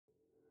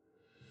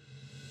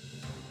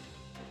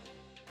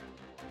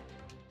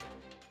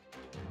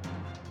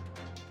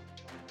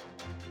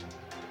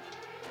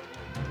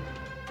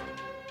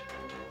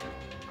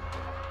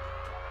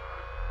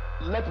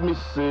Let me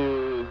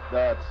say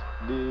that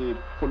the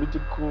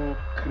political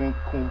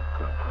crinkum,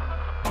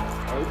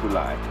 or if you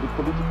like, the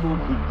political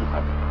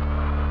higgy-haggy.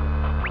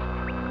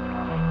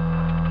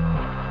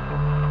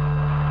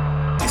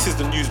 This is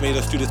the News Made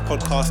Us Do This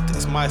podcast.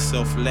 It's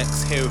myself,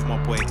 Lex, here with my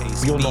boy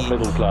AC. You're not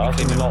middle class,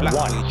 you're not Black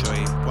white. Way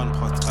Joy, one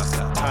podcast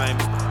at a time,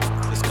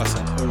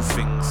 discussing all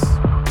things.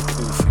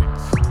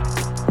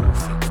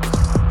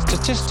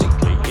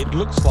 Statistically, it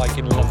looks like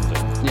in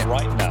London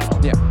right now,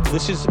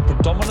 this is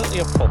predominantly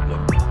a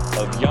problem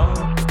of young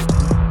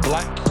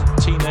black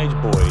teenage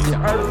boys.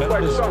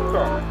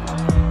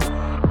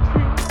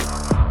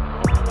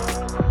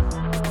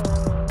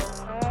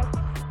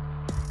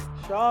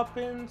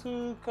 Sharpen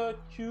to cut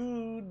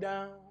you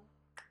down.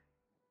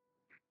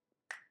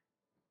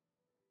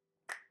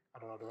 I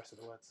don't know the rest of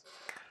the words.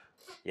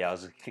 Yeah, I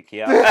was gonna kick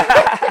you out.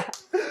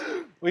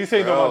 What are you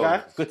saying, though, my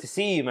guy? Good to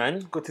see you,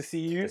 man. Good to see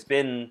you. It's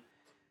been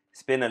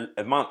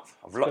a month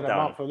of lockdown. It's been a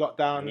month of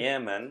lockdown. Yeah,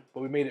 man.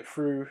 But we made it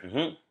through.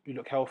 Mm-hmm. You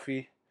look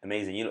healthy.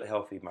 Amazing. You look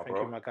healthy, my bro.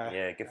 Thank you, my guy.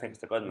 Yeah, give thanks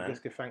to God, man.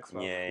 Just give thanks,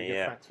 man.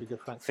 Yeah. We give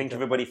thanks. Thank you,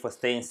 everybody, for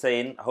staying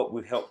sane. I hope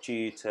we've helped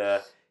you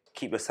to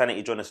keep your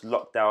sanity during this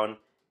lockdown,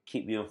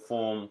 keep you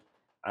informed,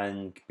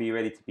 and be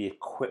ready to be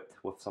equipped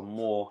with some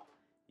more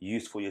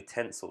useful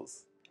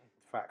utensils.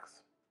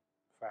 Facts.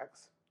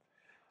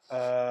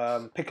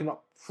 Picking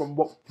up from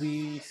what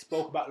we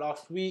spoke about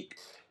last week,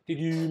 did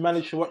you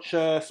manage to watch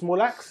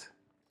Small Axe?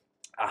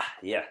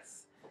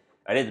 Yes.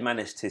 I did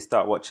manage to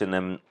start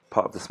watching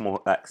part of the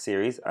Small Axe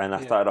series, and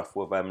I started off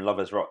with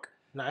Lovers Rock.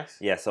 Nice.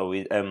 Yeah, so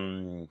we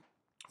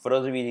for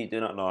those of you who do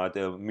not know, I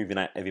do a movie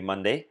night every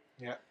Monday.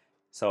 Yeah.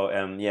 So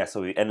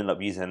so we ended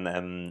up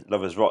using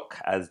Lovers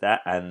Rock as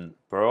that, and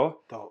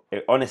bro, dope.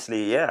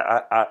 Honestly,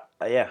 yeah.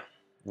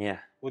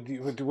 What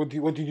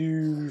did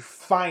you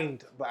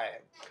find by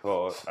it?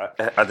 Well,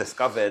 I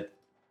discovered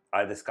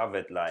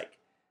like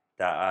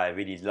that I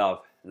really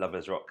love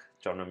Lovers Rock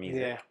genre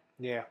music.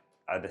 Yeah.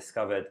 I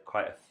discovered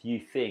quite a few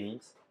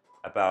things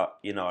about,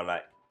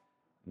 like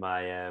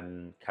my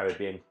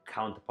Caribbean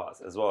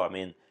counterparts as well. I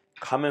mean,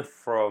 coming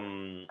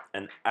from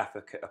a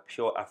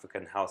pure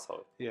African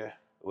household,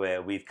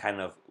 where we've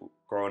kind of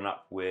grown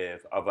up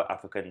with other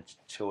African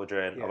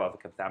children, other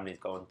African families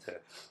going to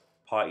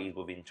parties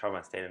with each other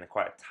and staying in a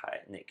quite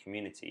tight-knit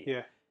community,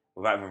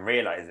 without even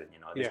realising,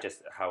 it's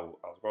just how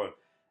I was growing.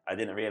 I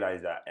didn't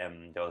realise that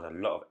there was a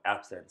lot of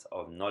absence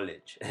of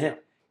knowledge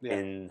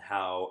in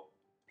how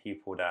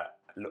people that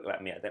look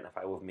like me,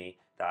 identify with me,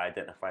 that I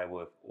identify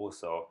with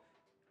also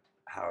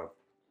have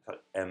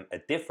a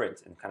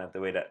difference in kind of the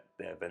way that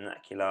their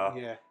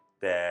vernacular,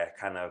 their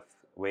kind of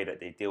way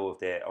that they deal with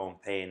their own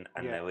pain,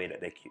 and the way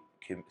that they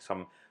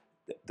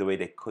the way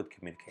they could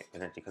communicate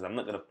potentially. Because I'm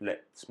not going to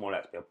let Small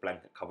Axe be a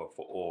blanket cover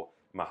for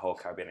my whole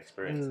Caribbean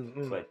experience,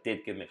 but it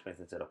did give me experience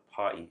into the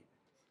party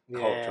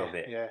culture of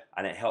it,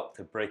 and it helped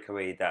to break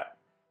away that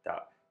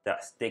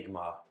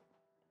stigma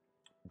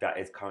that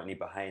is currently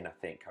behind, I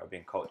think,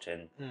 Caribbean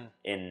culture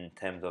in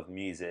terms of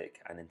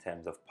music and in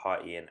terms of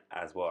partying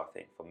as well, I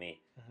think, for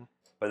me. Mm-hmm.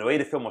 But the way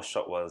the film was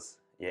shot was,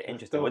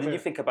 interesting. What did you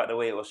think about the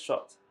way it was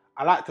shot?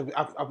 I liked it.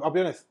 I'll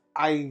be honest,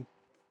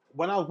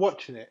 when I was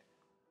watching it,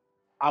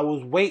 I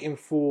was waiting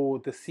for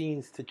the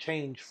scenes to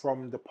change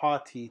from the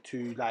party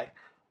to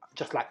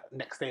just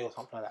next day or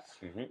something like that.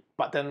 Mm-hmm.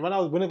 But then when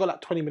it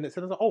got 20 minutes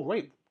in, I was like, oh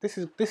wait, this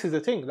is the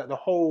thing. Like the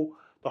whole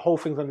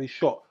thing's gonna be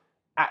shot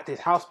at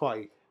this house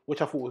party,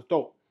 which I thought was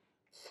dope.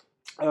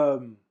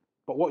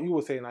 But what you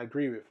were saying, I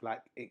agree with.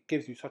 Like, it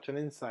gives you such an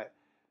insight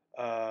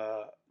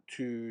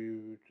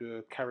to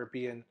the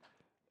Caribbean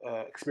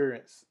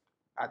experience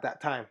at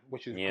that time,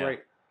 which is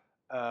great.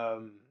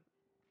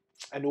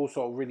 And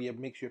also really it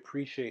makes you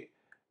appreciate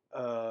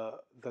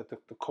the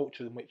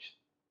culture in which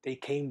they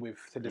came with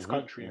to this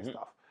country and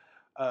stuff.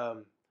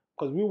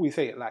 Because we always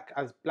say it, like,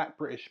 as Black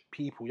British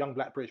people, young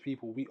Black British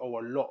people, we owe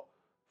a lot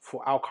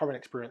for our current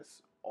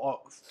experience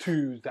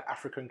to the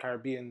African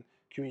Caribbean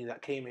community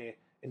that came here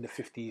in the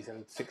 50s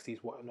and 60s,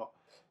 whatnot.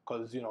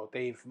 Because,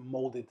 they've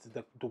molded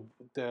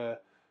the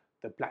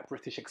Black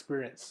British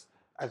experience,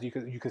 as you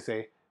could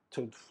say,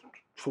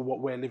 for what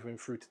we're living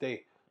through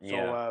today.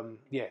 So,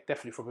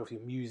 definitely from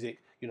obviously music,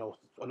 a lot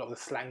of the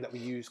slang that we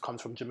use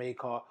comes from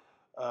Jamaica.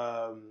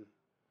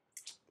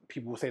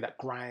 People will say that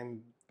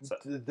grime... So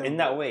in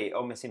that way, it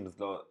almost seems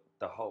the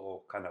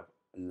whole kind of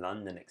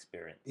London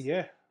experience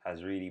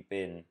has really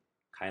been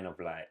kind of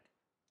like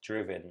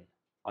driven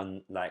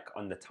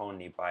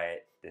undertonely by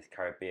this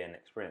Caribbean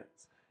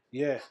experience.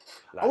 Yeah.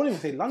 I wouldn't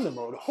even say London,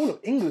 bro. The whole of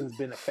England's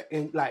been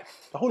affected. Like,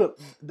 the whole of...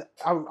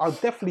 I'll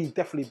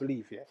definitely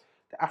believe, the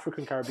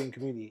African Caribbean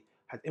community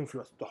has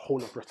influenced the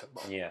whole of Britain,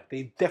 bro. Yeah.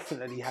 They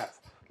definitely have.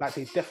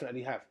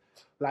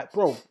 Like,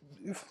 bro,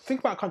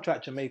 think about a country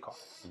like Jamaica.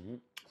 Mm-hmm.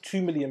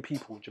 2 million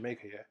people in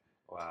Jamaica,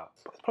 Wow.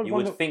 You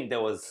would think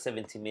there was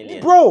 70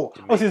 million. Bro!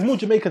 Obviously, there's more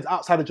Jamaicans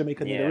outside of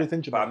Jamaica than there is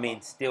in Jamaica. But I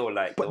mean, still,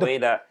 like, the way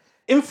that...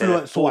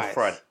 Influence-wise.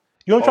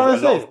 You know what I'm trying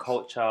to say? A lot of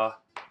culture,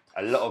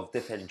 a lot of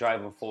different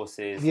driving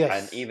forces,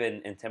 and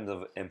even in terms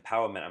of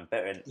empowerment and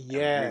bettering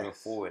and moving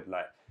forward,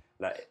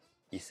 like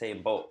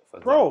Usain Bolt, for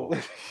Bro,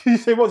 example. you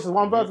say what's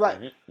one person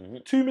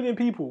like 2 million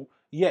people?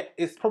 Yet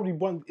it's probably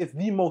it's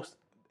the most,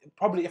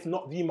 probably if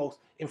not the most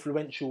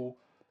influential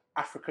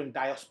African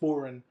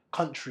diasporan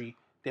country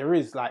there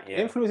is. Like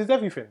influence is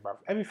everything, bro.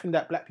 Everything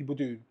that black people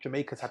do,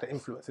 Jamaica's had an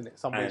influence in it,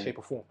 some way, shape,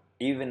 or form.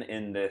 Even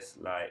in this,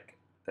 like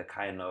the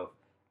kind of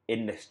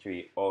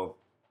industry of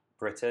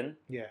Britain,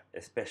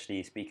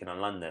 especially speaking on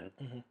London,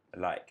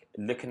 like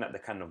looking at the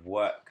kind of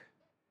work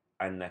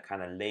and the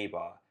kind of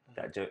labour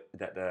that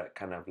the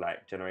kind of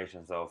like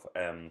generations of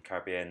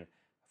Caribbean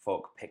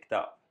folk picked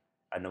up,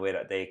 and the way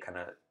that they kind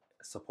of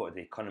supported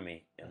the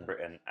economy in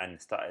Britain and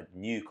started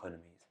new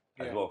economies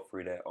as well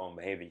through their own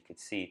behaviour. You could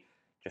see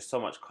just so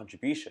much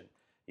contribution,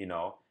 you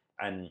know,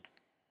 and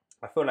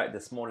I feel like the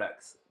Small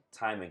Axe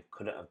timing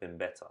couldn't have been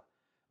better,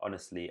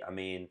 honestly. I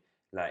mean,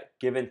 like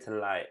given to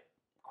like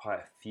quite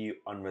a few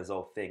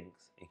unresolved things,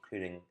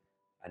 including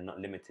and not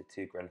limited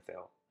to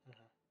Grenfell.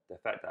 The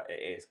fact that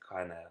it is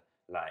kind of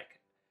like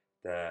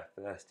the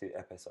first 2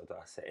 episodes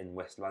are set in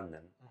West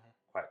London,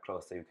 quite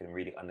close, so you can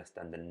really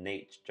understand the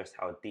nature, just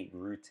how deep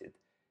rooted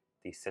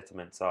these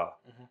settlements are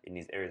in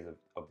these areas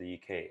of the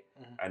UK.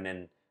 And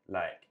then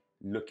like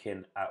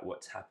looking at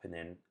what's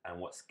happening and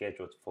what's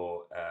scheduled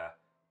for a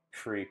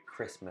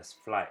pre-Christmas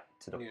flight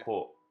to the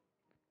port,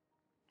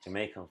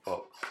 Jamaican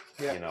folk,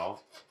 you know,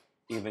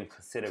 even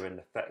considering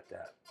the fact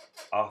that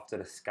after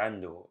the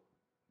scandal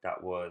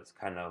that was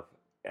kind of,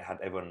 it had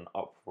everyone in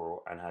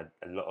uproar and had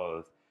a lot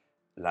of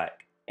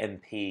like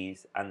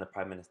MPs and the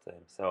Prime Minister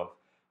himself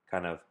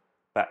kind of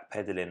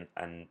backpedaling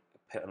and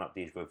putting up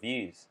these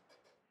reviews,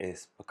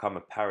 it's become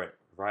apparent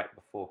right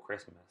before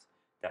Christmas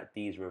that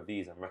these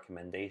reviews and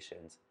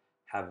recommendations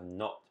have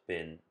not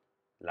been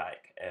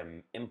like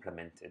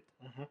implemented.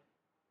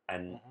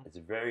 And it's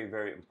very,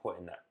 very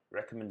important that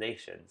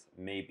recommendations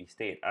may be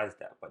stated as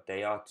that, but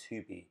they are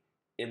to be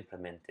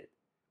implemented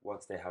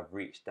once they have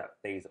reached that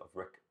phase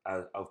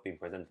of being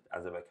presented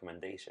as a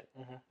recommendation,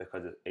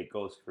 because it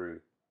goes through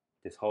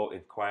this whole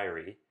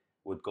inquiry,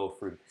 would go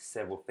through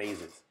several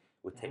phases,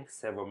 would take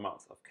several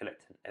months of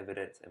collecting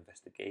evidence,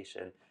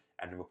 investigation,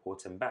 and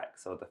reporting back.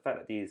 So the fact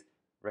that these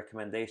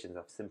recommendations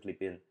have simply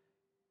been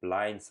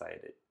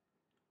blindsided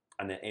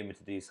and they're aiming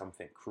to do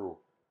something cruel,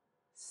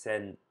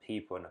 send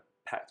people on a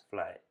packed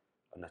flight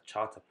on a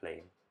charter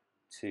plane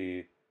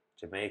to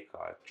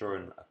Jamaica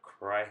during a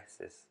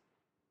crisis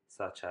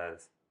such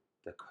as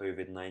the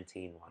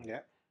COVID-19 one,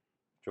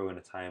 during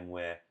a time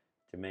where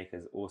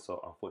Jamaica's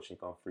also unfortunately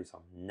gone through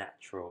some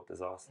natural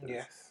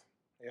disasters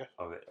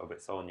of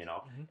its own, you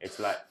know. It's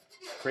like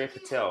Priya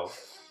Patel,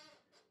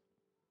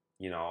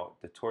 you know,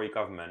 the Tory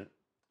government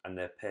and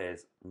their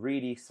peers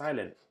really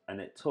silent, and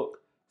it took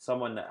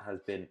someone that has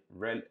been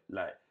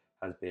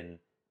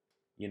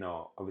you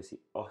know, obviously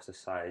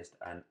ostracized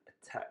and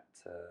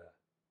attacked to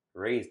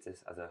raise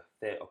this as a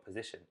fair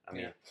opposition. I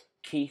mean,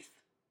 Keir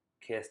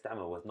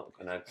Starmer was not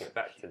going to get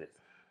back to this.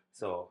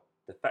 So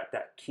the fact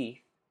that Keith,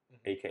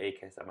 aka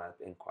Keir Starmer, has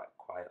been quite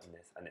quiet on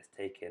this, and it's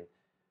taken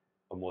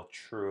a more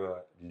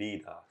truer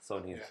leader,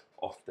 someone who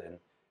often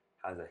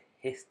has a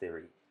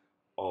history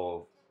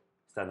of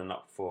standing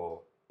up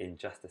for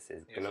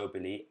injustices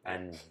globally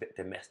and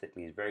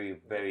domestically, is very,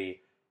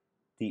 very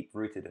deep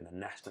rooted in the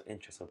national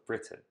interest of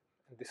Britain.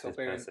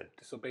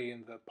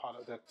 Disobeying the part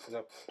of the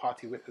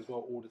party whip as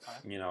well all the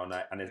time. You know,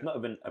 and it's not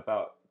even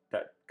about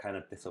that kind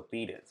of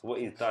disobedience. What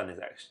he's done is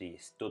actually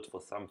stood for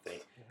something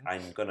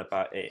and gone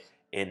about it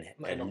in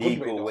a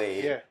legal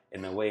way,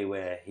 in a way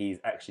where he's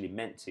actually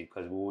meant to,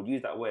 because we will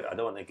use that word. I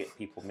don't want to get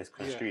people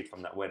misconstrued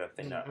from that word and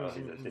think that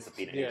he's a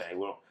disobedient. He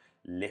won't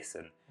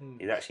listen.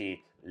 He's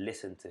actually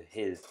listened to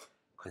his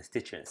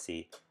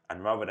constituency,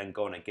 and rather than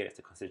going against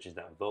the constituents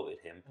that voted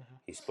him,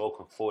 he's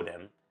spoken for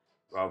them,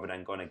 rather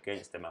than going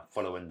against them and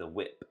following the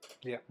whip,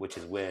 which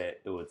is where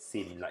it would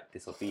seem like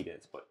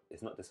disobedience. But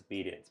it's not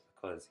disobedience,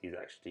 because he's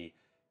actually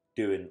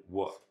doing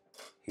what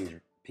his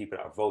people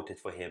that have voted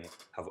for him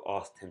have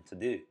asked him to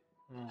do.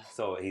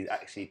 So he's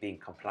actually being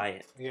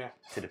compliant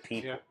to the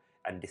people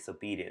and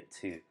disobedient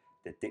to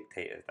the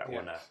dictators that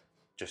want to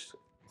just,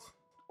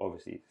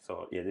 obviously.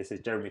 So this is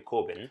Jeremy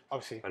Corbyn,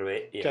 obviously, by the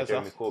way.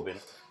 Jeremy Corbyn.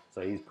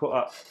 So he's put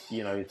up,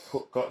 you know,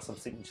 got some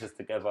signatures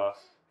together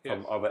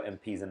from other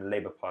MPs in the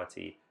Labour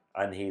Party,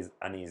 and he's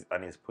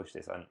pushed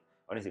this. And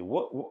honestly,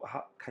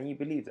 how can you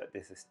believe that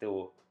this is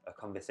still a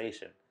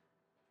conversation?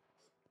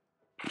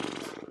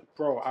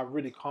 Bro, I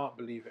really can't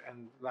believe it.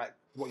 And like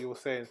what you were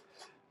saying,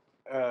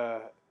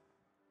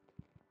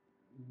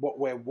 what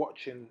we're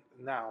watching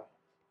now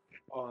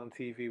on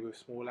TV with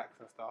Small Axe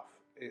and stuff,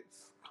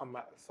 it's come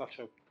at such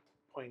a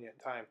poignant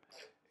time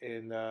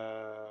in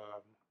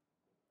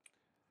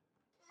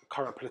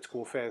current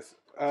political affairs.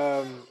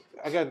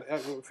 Again, I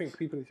think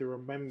people need to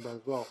remember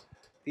as well,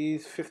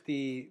 these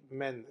 50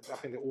 men, I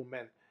think they're all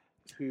men,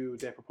 who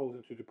they're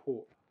proposing to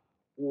deport,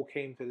 all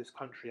came to this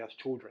country as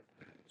children.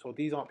 So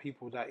these aren't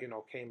people that, you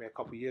know, came here a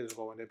couple of years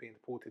ago and they're being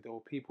deported. They were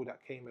people that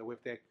came here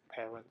with their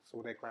parents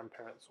or their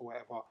grandparents or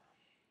whatever.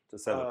 To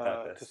serve a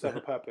purpose. To serve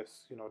a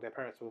purpose. You know, their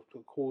parents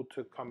were called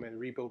to come and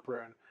rebuild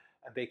Britain,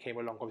 and they came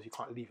along. Obviously, you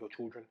can't leave your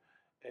children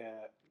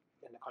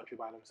in the country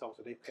by themselves,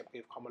 so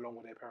they've come along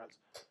with their parents.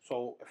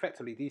 So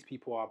effectively, these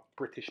people are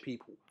British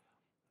people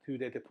who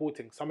they're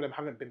deporting. Some of them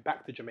haven't been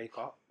back to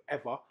Jamaica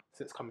ever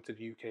since coming to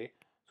the UK,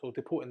 so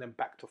deporting them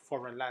back to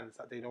foreign lands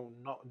that they know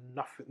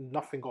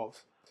nothing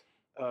of.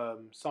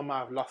 Some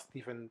have lost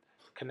even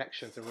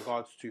connections in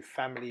regards to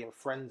family and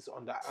friends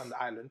on the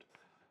island,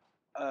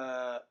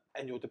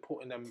 and you're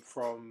deporting them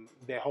from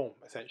their home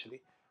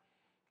essentially.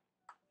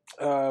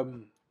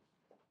 Deporting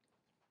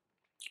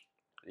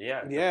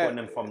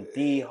them from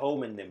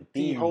dehoming them,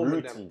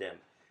 derooting them.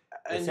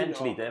 And,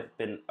 essentially, they've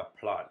been a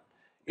plant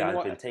that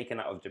has been taken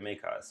out of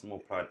Jamaica, a small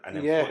plant, and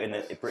then put in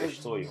a British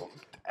soil,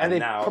 and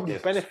now probably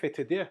they've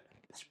benefited,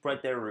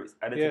 spread their roots,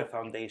 added to the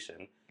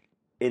foundation,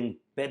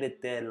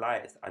 embedded their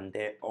lives and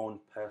their own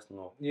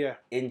personal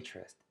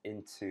interest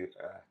into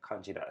a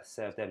country that has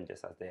served them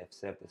just as they have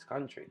served this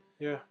country.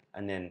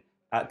 And then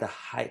at the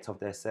height of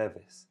their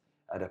service,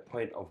 at a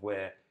point of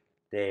where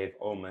they've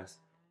almost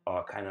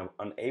are kind of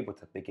unable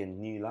to begin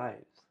new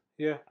lives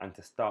and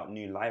to start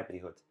new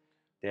livelihoods,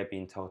 they're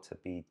being told to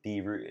be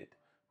derooted.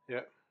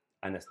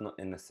 And it's not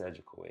in a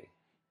surgical way.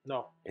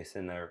 No. It's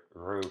in a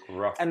rogue,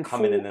 rough, in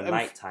the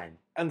night time.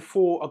 And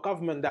for a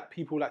government that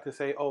people like to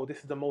say, oh, this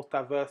is the most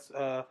diverse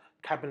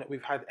cabinet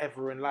we've had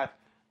ever in life.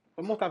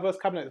 The most diverse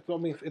cabinet,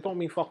 it don't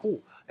mean fuck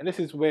all. And this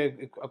is where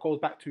it goes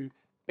back to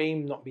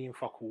BAME not being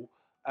fuck all.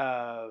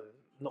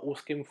 Not all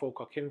skin folk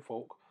are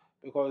kinfolk.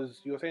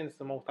 Because you're saying it's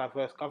the most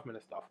diverse government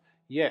and stuff.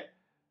 Yeah.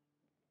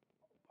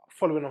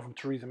 Following on from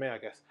Theresa May, I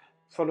guess.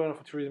 Following on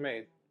from Theresa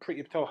May,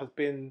 Priti Patel has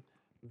been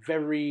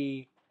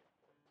very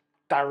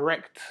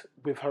direct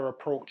with her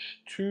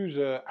approach to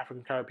the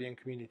African Caribbean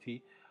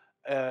community.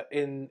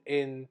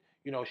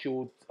 She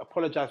would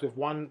apologize with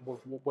one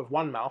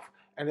mouth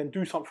and then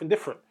do something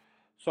different.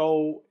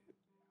 So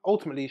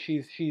ultimately,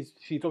 she's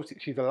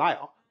a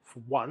liar for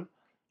one.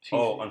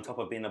 On top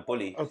of being a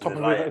bully, on top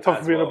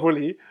of being a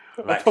bully,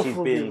 like she's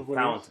been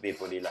found to be a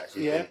bully. Like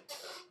she's been,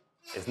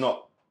 it's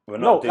not. We're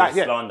not doing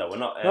slander. We're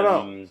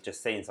not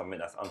just saying something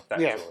that's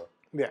unfactual.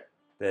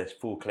 There's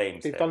full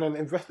claims. They've done an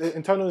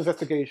internal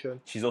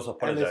investigation. She's also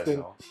apologized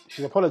now.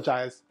 She's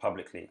apologized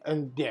publicly.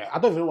 And I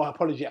don't even know what her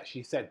apology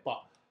actually said,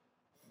 but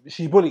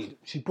she bullied.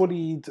 She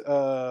bullied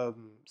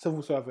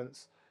civil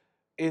servants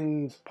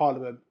in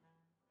Parliament,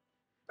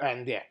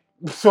 and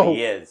so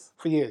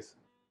for years.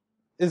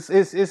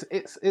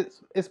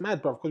 It's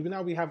mad, bro. Because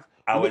we have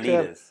our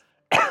leaders.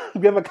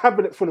 We have a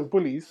cabinet full of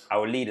bullies.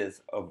 Our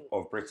leaders of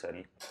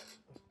Britain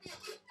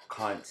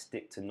can't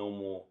stick to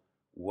normal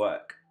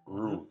work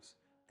rules.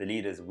 The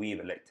leaders we've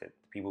elected,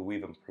 the people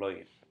we've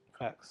employed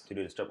to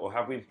do this job, or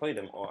have we employed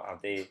them, or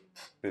have they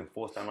been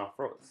forced down our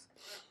throats?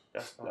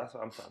 That's what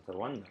I'm starting to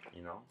wonder.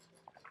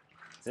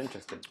 It's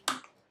interesting.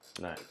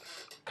 Like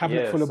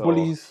cabinet full of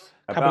bullies,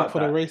 cabinet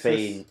full of racists.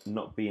 Bane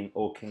not being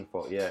all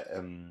kinfolk. Do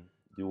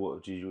you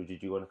want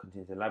to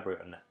continue to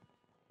elaborate on that?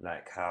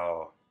 Like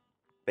how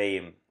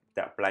BAME,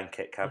 that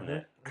blanket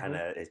cabinet, kind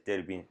of is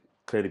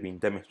clearly being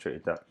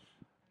demonstrated that.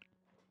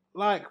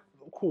 Like,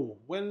 cool.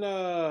 When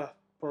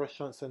Boris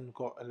Johnson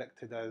got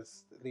elected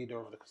as leader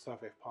of the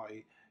Conservative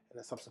Party and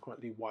then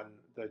subsequently won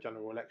the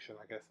general election,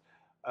 I guess,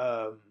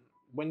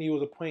 when he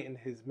was appointing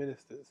his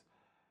ministers,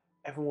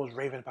 everyone was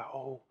raving about,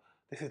 oh,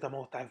 this is the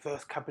most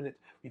diverse cabinet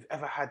we've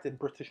ever had in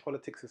British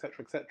politics,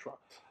 etc., etc.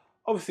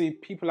 Obviously,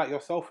 people like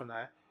yourself and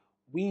I,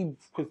 we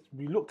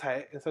looked at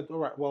it and said, all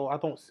right, well, I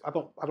don't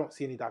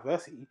see any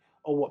diversity.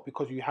 Or what?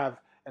 Because you have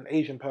an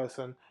Asian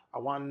person,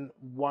 one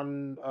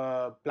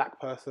black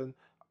person.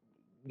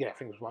 I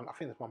think there's one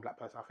black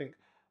person. I think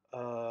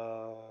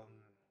the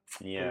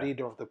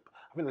leader of the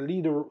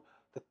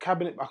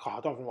cabinet. I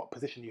don't know what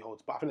position he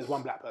holds, but I think there's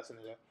one black person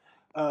in there.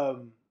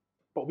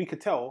 But we could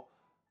tell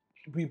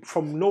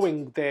from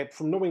knowing the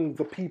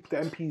people, the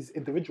MPs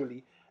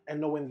individually,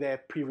 and knowing their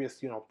previous,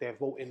 their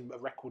voting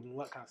record and all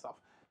that kind of stuff.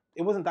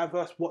 It wasn't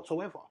diverse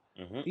whatsoever.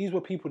 These were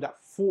people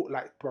that fought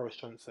like Boris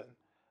Johnson,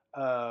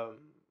 and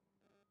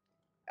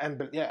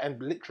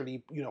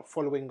literally,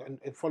 following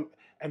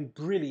and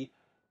really,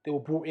 they were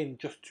brought in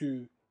just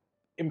to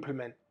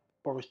implement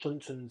Boris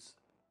Johnson's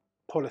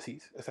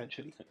policies,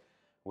 essentially.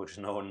 Which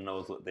no one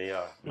knows what they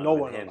are. No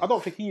one knows. I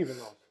don't think he even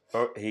knows.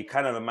 He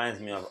kind of reminds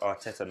me of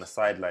Arteta on the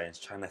sidelines,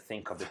 trying to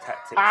think of the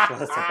tactics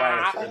for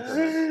survivors to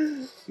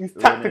implement. He's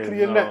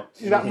tactically in that.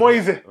 He's like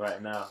Moise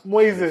right now.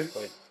 Moise.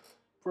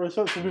 For a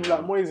chance to people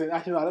like Moise.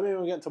 Actually, no, let me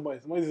even get to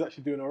Moise. Moise is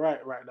actually doing all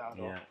right now.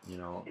 Yeah,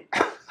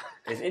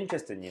 it's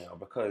interesting,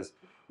 because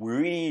we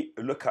really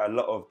look at a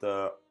lot of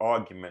the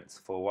arguments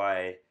for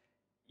why,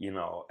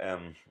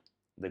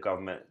 the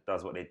government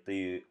does what they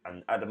do,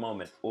 and at the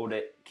moment, all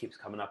that keeps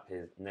coming up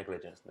is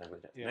negligence.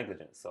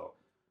 So,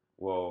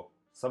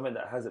 something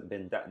that hasn't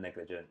been that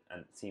negligent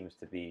and seems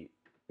to be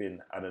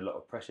been under a lot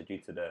of pressure due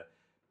to the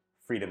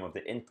freedom of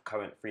the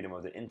current freedom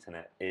of the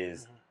internet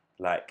is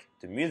like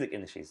the music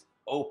industry's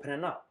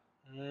opening up.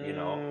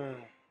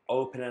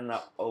 Opening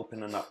up.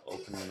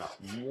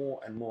 More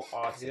and more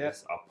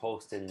artists are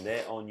posting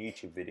their own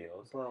YouTube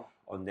videos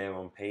on their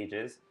own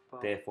pages,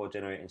 therefore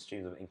generating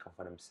streams of income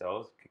for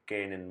themselves,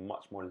 gaining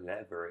much more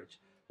leverage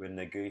we're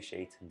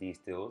negotiating these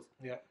deals,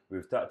 Yeah.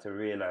 we've started to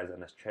realise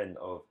on this trend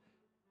of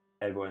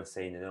everyone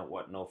saying they don't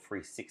want no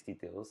 360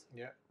 deals.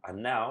 Yeah.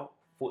 And now,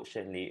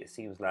 fortunately, it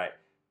seems like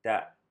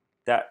that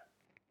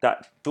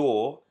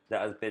door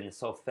that has been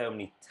so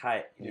firmly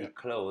tightly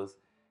closed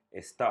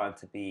is starting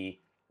to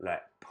be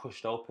like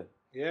pushed open.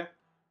 Yeah.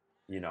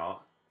 You know,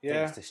 Yeah.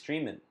 thanks to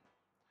streaming.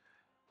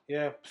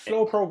 Yeah.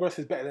 Slow progress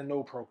is better than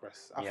no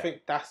progress. I Yeah.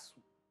 think that's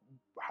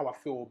how I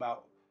feel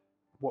about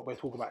what we're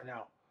talking about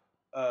now.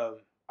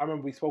 I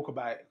remember we spoke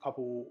about it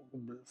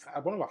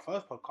one of our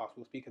first podcasts,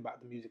 we were speaking about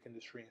the music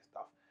industry and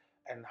stuff,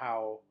 and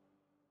how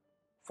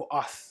for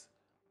us,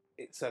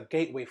 it's a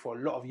gateway for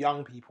a lot of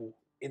young people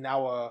in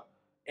our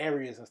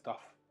areas and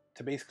stuff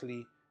to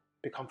basically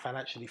become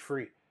financially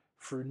free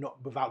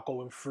without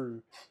going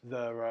through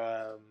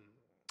the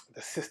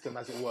system,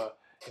 as it were,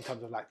 in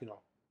terms of like, you know,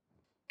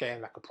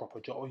 getting like a proper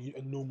job or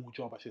a normal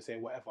job, I should say,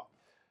 whatever.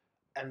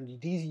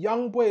 And these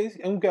young boys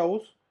and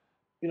girls,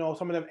 you know,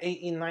 some of them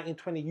 18, 19,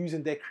 20,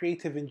 using their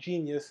creative and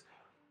genius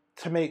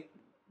to make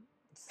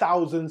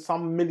thousands,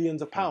 some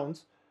millions of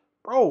pounds.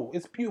 Bro,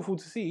 it's beautiful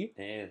to see.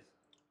 It is.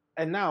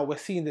 And now we're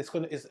seeing this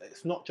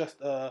it's not just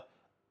a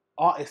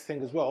artist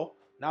thing as well.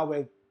 Now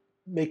we're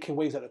making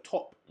waves at the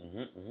top.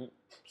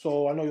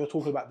 So I know you're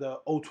talking about the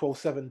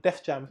 0207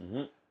 Def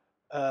Jam.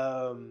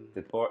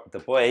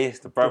 The boys,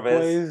 the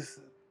brothers,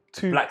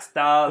 Black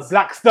Stars. The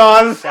Black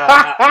Stars.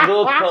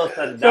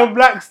 The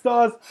Black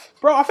Stars.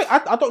 Bro, I think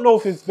I don't know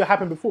if it's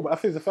happened before, but I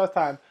think it's the first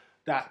time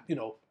that, you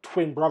know,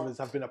 twin brothers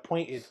have been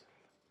appointed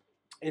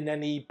in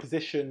any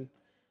position,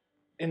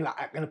 in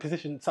a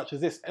position such as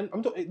this. And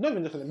I'm not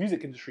even just in the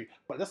music industry,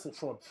 but that's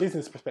from a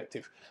business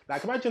perspective.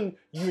 Like, imagine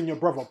you and your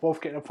brother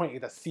both getting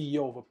appointed as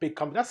CEO of a big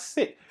company. That's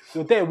sick.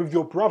 You're there with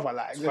your brother.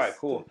 Like, it's quite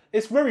cool.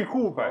 It's very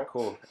cool, bro. Quite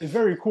cool. It's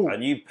very cool.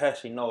 And you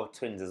personally know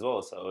twins as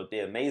well, so it would be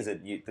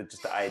amazing.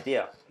 Just the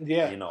idea.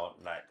 Yeah. You know,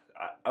 like,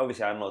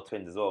 obviously I know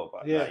twins as well,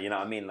 but like, you know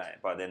what I mean?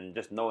 Like, but then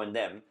just knowing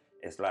them,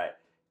 it's like,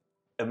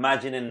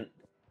 imagining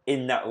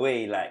in that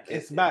way, like...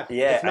 It's mad.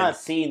 Yeah, it's mad. And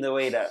seeing the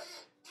way that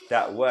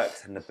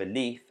works and the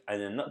belief,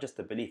 and then not just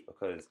the belief,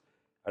 because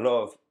a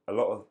lot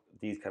of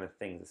these kind of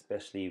things,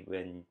 especially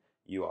when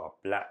you are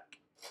black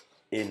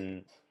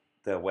in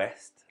the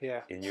West,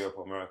 in Europe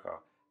or America,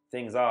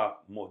 things are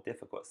more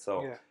difficult.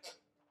 So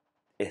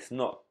it's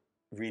not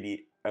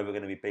really ever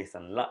going to be based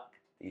on luck,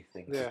 these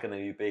things. Yeah. It's going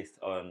to be based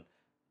on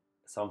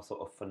some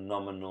sort of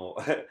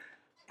phenomenal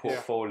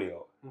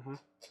portfolio.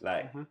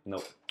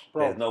 No,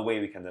 Bro, there's no way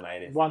we can deny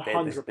this.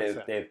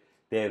 100%.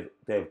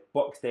 They've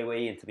boxed their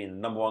way into being the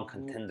number one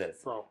contenders.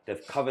 Bro.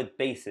 They've covered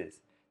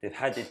bases. They've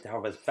had it to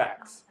have as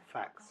facts.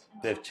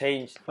 They've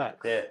changed.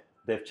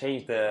 They've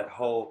changed the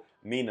whole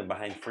meaning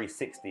behind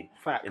 360.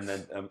 Facts.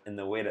 In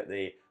the way that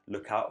they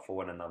look out for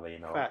one another. You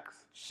know. Facts.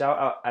 Shout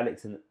out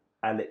Alex and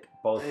Alec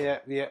Boateng.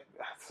 Yeah.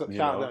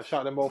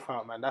 Shout them both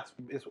out, man.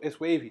 It's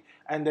wavy.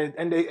 And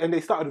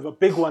they started with a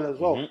big one as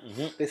well.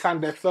 They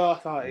signed their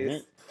first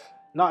artist.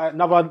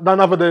 None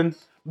other than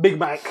Big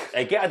Mike.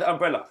 Hey, get out the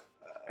umbrella.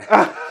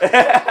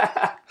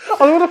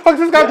 What the fuck is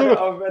this guy doing?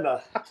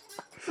 Umbrella.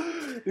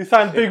 He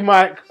signed Big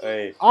Mike.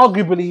 Hey.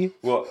 Arguably.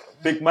 What?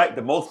 Big Mike,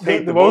 the most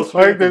paid, the most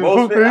paid. And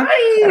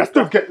I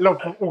still get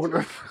love from all of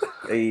them.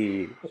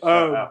 Hey.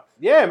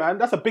 Yeah, man,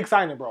 that's a big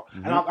signing, bro.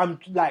 And I'm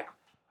like,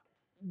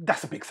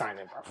 that's a big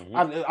signing, bro.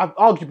 I'm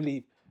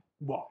arguably,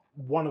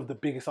 one of the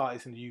biggest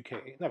artists in the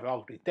UK. Never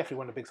arguably, definitely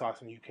one of the biggest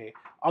artists in the UK.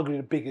 Arguably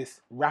the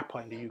biggest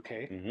rapper in the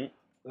UK.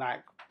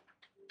 Like,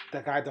 the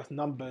guy does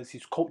numbers.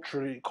 He's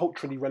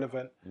culturally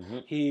relevant.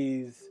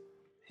 He's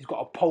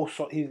got a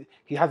pulse.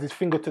 He has his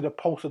finger to the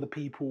pulse of the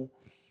people.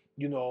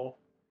 You know,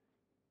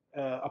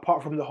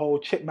 apart from the whole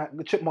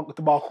chipmunk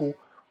debacle,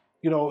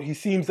 you know, he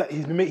seems that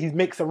he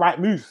makes the right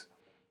moves.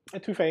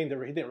 And to be fair, he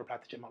didn't reply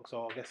to Chipmunk,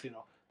 so I guess, you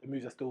know, the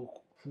moves are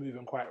still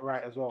moving quite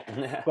right as well.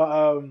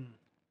 But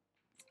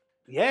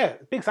yeah,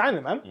 big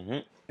signing,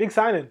 man. Big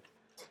signing.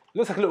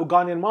 Looks like a little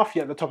Ghanaian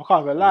mafia at the top. I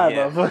can't even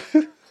lie, bro.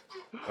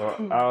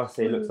 I'll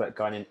say it looks like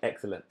Ghanaian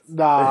excellence.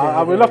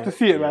 Nah, we'd love to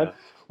see it, man.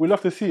 We'd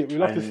love to see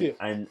it.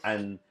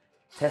 And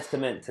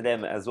testament to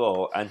them as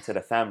well, and to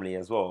the family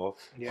as well,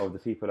 of the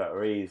people that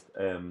raised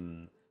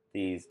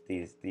these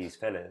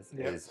fellas,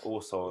 is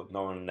also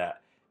knowing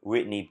that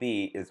Whitney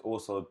B is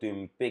also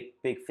doing big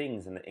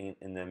things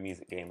in the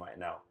music game right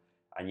now,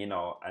 and you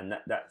know, and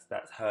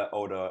that's her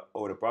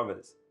older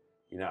brothers.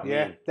 You know what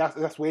I mean?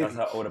 That's wavy. That's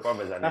her older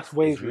brothers, and it's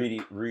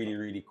really, really,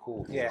 really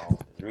cool. You know?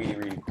 It's really,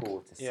 really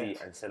cool to see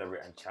and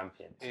celebrate and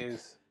champion. It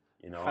is.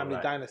 You know, family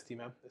dynasty,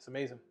 man. It's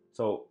amazing.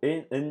 So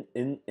in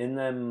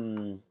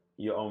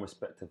your own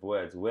respective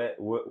words, where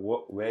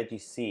do you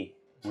see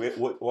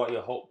what are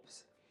your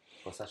hopes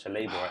for such a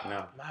label right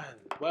now? Man,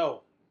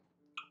 well,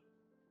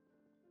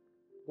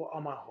 what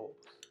are my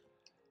hopes,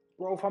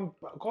 bro? If I'm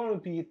going to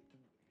be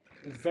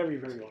very,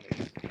 very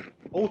honest,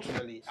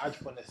 ultimately, I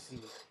just want to see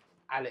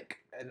Alec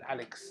and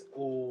Alex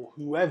or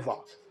whoever.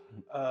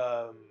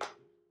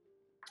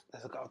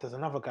 There's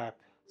another guy.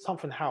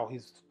 something how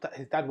his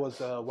dad was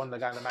one of the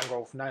guys in the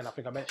Mangrove 9. I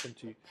think I mentioned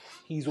to you.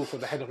 He's also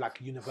the head of like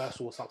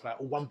Universal or something like,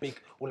 or one big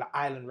or like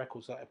Island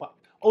Records. But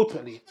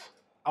ultimately,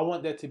 I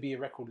want there to be a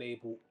record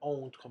label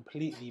owned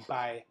completely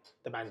by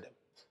the Mandem.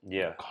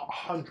 Yeah.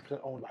 100%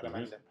 owned by the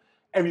Mandem.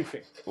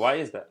 Everything. Why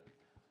is that?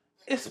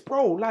 It's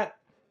bro, like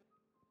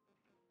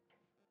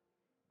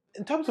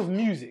in terms of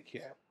music,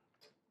 yeah.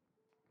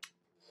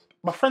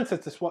 My friend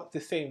said this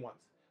saying once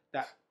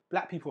that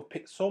black people have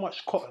picked so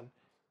much cotton,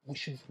 we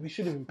should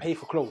even pay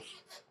for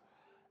clothes.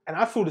 And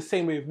I feel the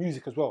same way with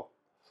music as well.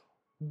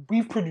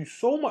 We've produced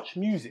so much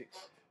music,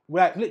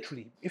 like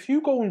literally, if you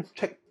go and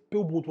check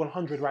Billboard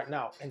 100 right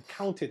now and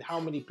counted how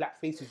many black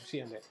faces you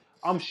see on there,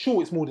 I'm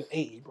sure it's more than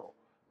 80, bro.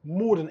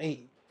 More than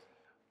 80.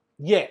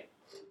 Yeah,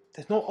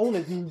 there's no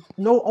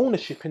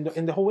ownership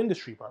in the whole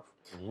industry, bro.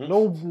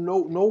 No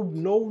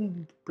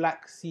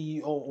black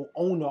CEO or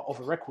owner of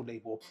a record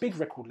label, a big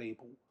record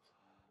label.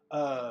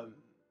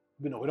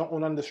 We don't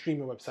own under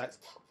streaming websites.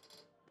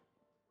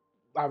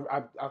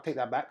 I'll take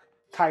that back.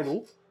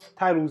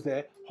 Tidal's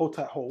there. Hold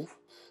tight, Hove.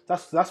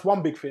 That's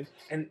one big thing.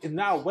 And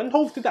now when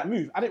Hove did that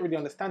move, I didn't really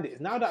understand it.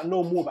 It's now that I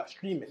know more about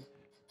streaming.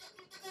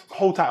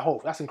 Hold tight,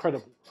 Hove. That's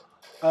incredible.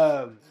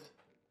 But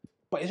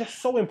it's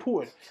just so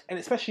important, and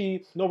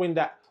especially knowing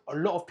that a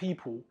lot of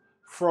people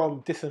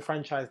from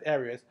disenfranchised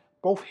areas,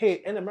 both here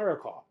in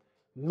America,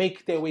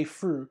 make their way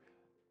through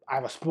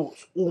either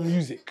sports or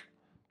music.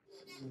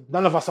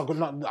 None of us are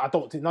good. I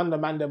don't think none of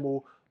the Mandem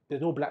or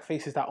there's no black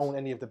faces that own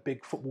any of the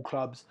big football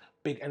clubs,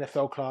 big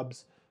NFL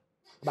clubs.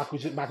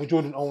 Michael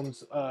Jordan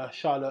owns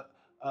Charlotte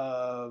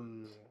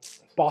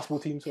basketball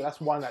team, so that's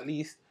one at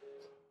least.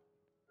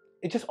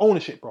 It's just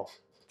ownership, bro.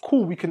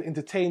 Cool, we can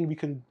entertain, we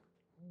can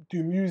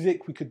do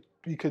music, we could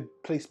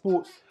play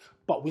sports,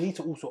 but we need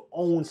to also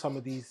own some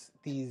of these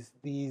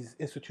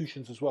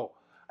institutions as well.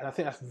 And I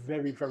think that's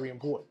very, very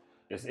important.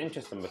 It's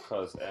interesting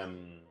because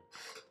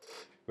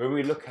when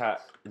we look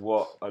at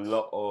what a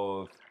lot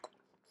of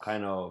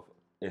kind of,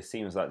 it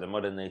seems like the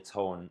modern day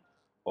tone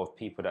of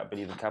people that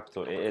believe in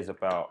capital, it is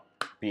about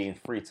being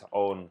free to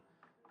own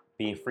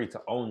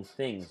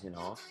things, you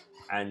know.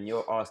 And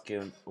you're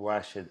asking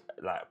why should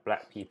like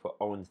black people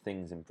own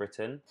things in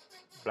Britain,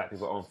 black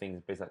people own things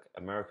in places like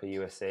America,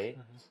 USA,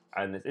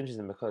 and it's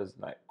interesting because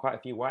like quite a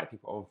few white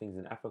people own things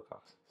in Africa,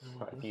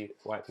 quite a few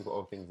white people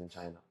own things in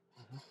China,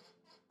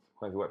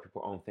 quite a few white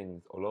people own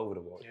things all over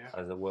the world,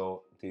 as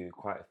well do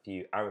quite a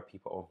few Arab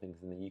people own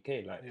things in the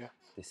UK. Like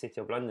the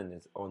city of London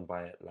is owned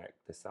by like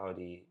the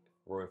Saudi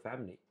royal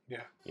family.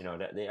 You know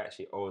that they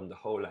actually own the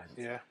whole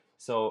land.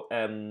 So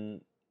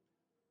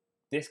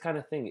this kind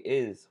of thing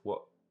is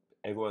what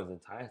everyone's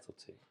entitled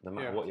to, no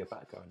matter what your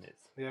background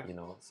is. You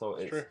know, so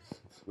it's true.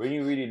 When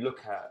you really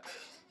look at,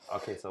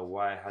 okay, so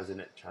why hasn't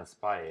it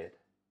transpired?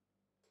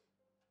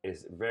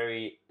 It's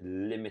very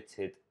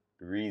limited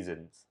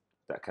reasons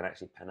that can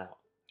actually pan out,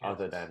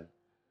 other than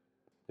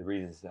the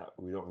reasons that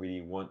we don't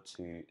really want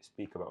to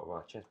speak about with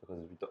our chest, because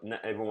not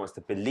everyone wants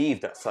to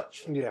believe that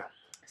such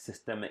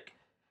systemic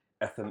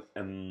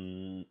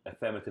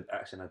affirmative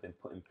action has been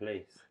put in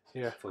place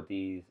for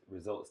these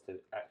results to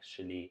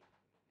actually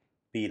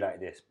be like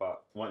this.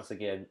 But once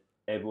again,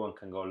 everyone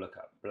can go look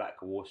at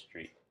Black Wall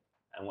Street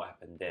and what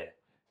happened there.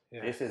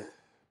 This is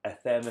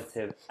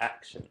affirmative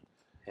action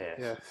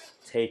here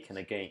taken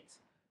against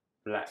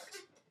black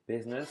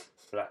business,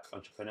 black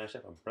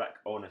entrepreneurship, and black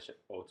ownership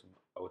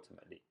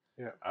ultimately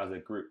as a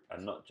group,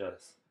 and not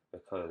just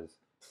because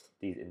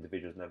these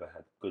individuals never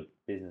had good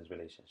business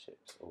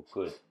relationships or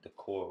good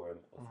decorum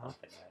or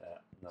something like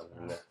that.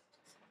 Nonetheless.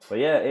 But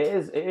yeah,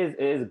 it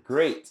is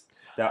great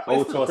that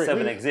Auto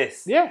 7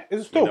 exists. Yeah,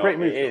 it's still a great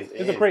move.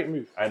 It's a great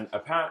move. And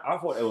apparently, I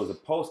thought it was a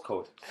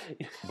postcode,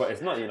 but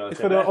it's not. You know, it's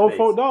for the old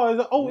phone. No,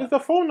 it's the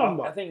phone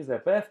number. I think it's their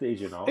birthdays.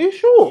 You know. Are you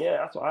sure? Yeah,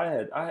 that's what I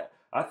heard.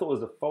 I thought it was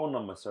the phone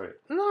number. Sorry.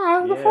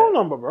 No, it's the phone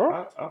number,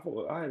 bro. I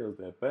thought I heard it was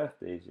their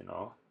birthdays. You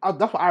know.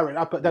 That's what I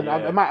read. But then I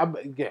don't know. I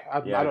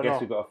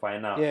guess we got to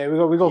find out. Yeah,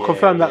 we got to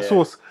confirm that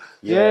source.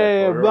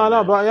 Yeah. But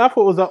I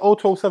thought it was an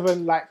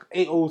 027 like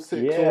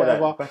 806 or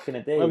whatever. Back in the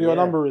day. Whatever your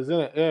number is,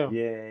 isn't it?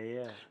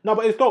 Yeah. No,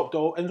 but it's dope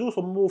though, and it's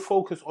also more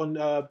focused on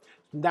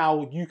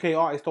now UK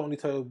artists don't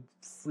need to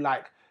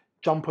like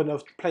jump on a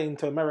plane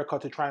to America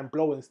to try and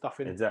blow and stuff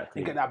and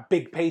get that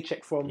big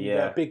paycheck from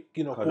the big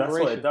corporation. That's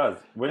what it does.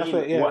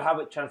 How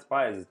it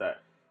transpires is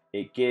that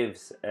it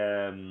gives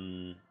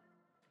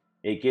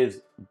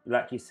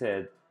like you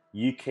said,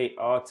 UK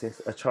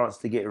artists a chance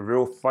to get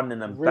real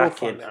funding and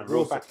backing and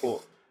real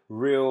support,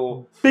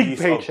 real big use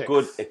paychecks of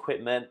good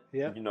equipment.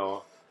 You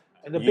know,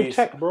 and the big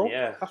check, bro.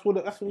 That's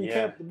what we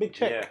care. The big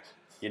check.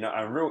 You know,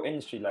 and real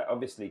industry, like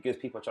obviously gives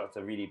people a chance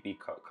to really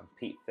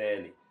compete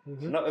fairly.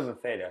 Not even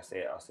fairly,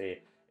 I'll say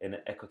it in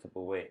an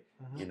equitable way.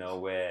 You know,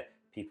 where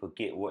people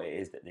get what it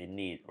is that they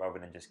need rather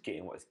than just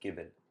getting what's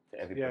given to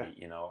everybody.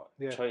 You know,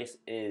 choice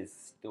is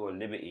still a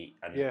liberty,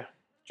 and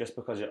just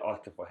because you're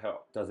asking for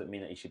help doesn't mean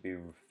that you should be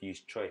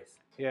refused choice.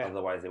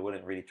 Otherwise, it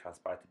wouldn't really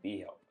transpire to be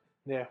help.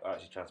 It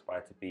actually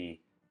transpire to be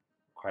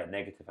quite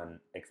negative and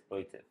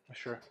exploitive. For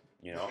sure.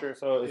 You know,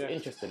 so it's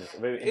interesting. It's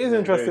very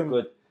interesting.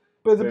 Very good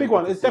But it's a Very big good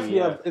one. to It's see,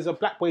 definitely it's a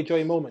Black Boy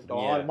Joey moment,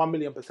 though. Yeah.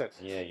 1,000,000%.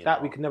 Yeah, you That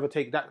know. we can never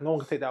take. That no one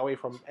can take that away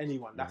from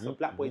anyone. That's a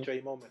Black Boy mhm.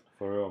 Joey moment,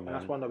 For real, and man.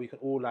 that's one that we can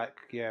all like,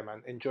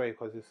 enjoy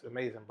because it's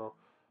amazing, bro.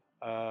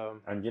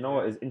 And you know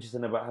what is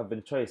interesting about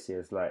having choice here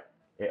is like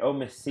it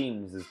almost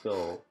seems as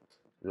though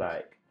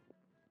like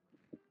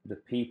the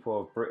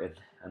people of Britain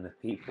and the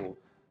people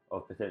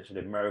of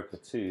potentially America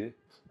too,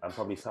 and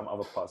probably some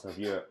other parts of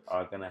Europe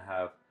are gonna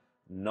have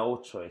no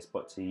choice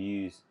but to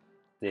use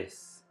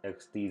these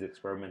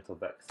experimental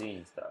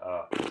vaccines that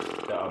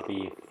are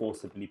being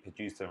forcibly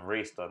produced and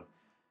raced on,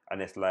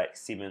 and it's like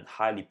seeming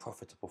highly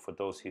profitable for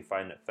those who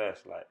find it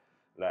first.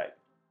 Like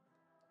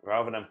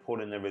rather than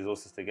pulling the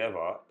resources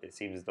together, it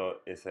seems as though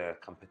it's a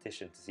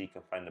competition to see who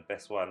can find the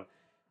best one,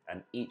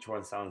 and each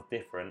one sounds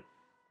different,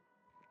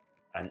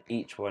 and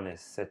each one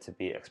is said to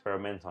be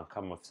experimental and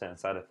come with certain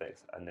side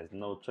effects, and there's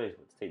no choice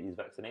but to take these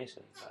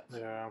vaccinations.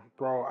 Like, Yeah,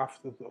 bro.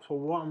 For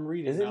what I'm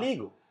reading, is it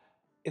legal?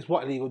 Is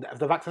what illegal?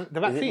 The vaccine. The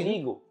Is vaccine. it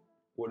legal?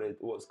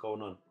 What's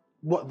going on?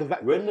 What the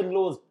vaccine? When the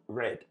law's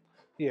read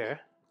Yeah.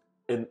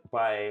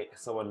 by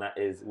someone that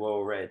is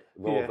well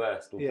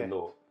versed with the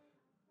law,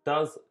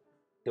 does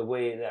the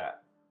way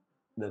that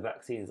the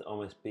vaccine is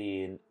almost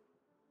being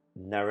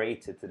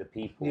narrated to the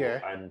people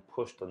and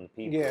pushed on the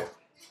people,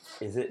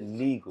 is it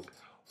legal?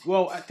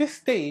 Well, at this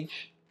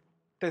stage,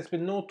 there's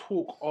been no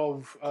talk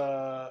of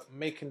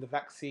making the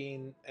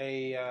vaccine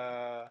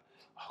a.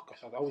 Oh gosh,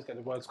 I always get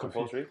the words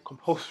Compulsory?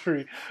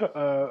 Compulsory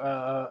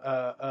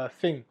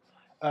thing.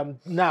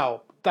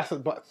 Now,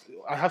 but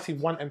I have seen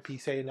one MP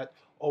saying that,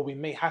 we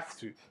may have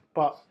to,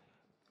 but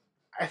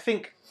I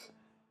think.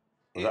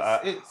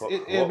 What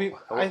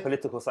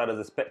political side of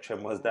the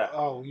spectrum was that?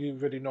 Oh, you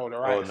already know the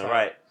right. On the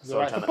right. The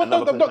right. But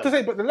not to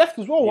say, but the left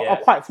as well are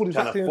quite for this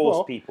trying vaccine to force as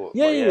well. people.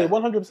 Yeah,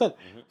 100%.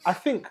 I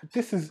think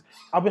this is.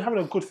 I've been having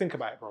a good think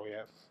about it, bro.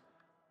 Yeah.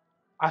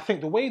 I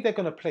think the way they're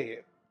gonna play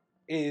it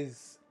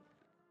is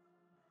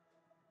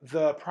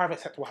the private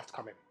sector will have to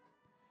come in,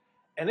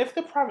 and if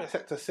the private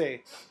sector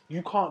say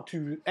you can't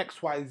do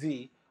X, Y,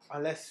 Z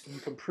unless you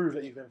can prove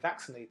that you've been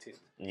vaccinated,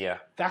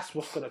 that's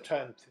what's gonna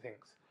turn to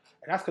things.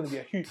 And that's going to be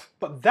a huge...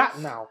 But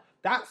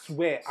that's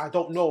where I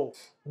don't know...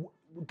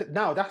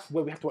 Now, that's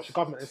where we have to watch the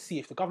government and see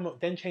if the government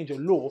then change a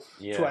law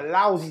to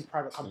allow these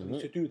private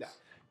companies to do that.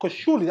 Because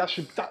surely that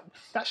should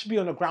be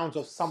on the grounds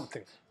of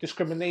something.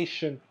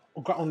 Discrimination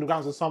on the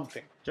grounds of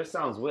something. Just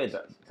sounds weird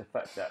that the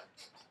fact that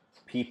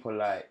people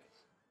like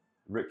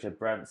Richard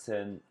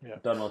Branson,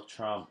 Donald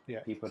Trump,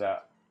 people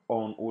that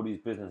own all these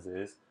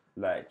businesses,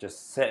 like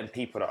just certain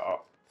people that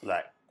are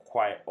like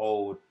quite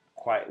old,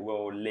 quite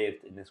well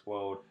lived in this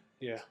world...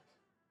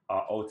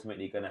 are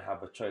ultimately going to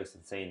have a choice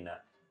in saying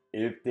that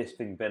if this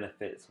thing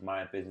benefits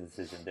my business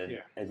decision, then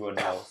everyone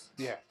else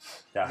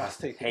that has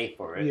to pay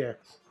for it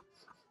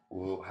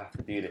will have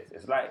to do this.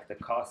 It's like the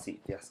car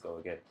seat fiasco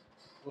again,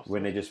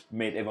 when they just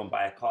made everyone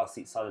buy a car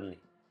seat suddenly,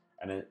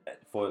 and then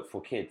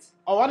for kids.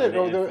 Oh, I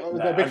didn't know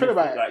the big thing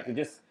about it. Like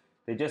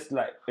they just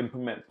like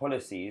implement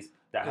policies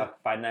that have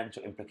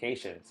financial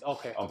implications on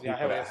people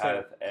that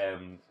have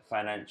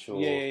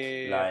financial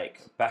like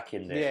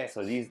backing there.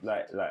 So these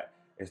like.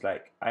 It's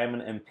like I am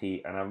an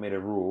MP and I've made a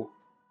rule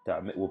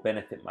that will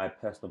benefit my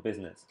personal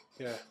business.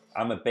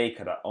 I'm a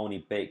baker that only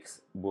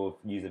bakes with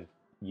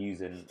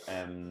using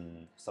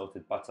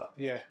salted butter.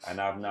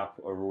 And I've now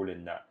put a rule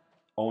in that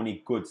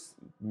only goods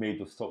made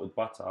with salted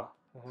butter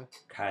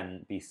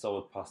can be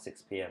sold past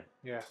 6 p.m.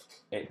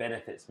 It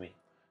benefits me.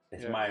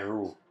 It's my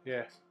rule.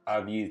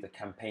 I've used a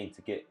campaign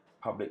to get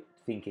public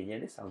thinking,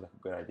 this sounds like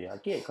a good idea. I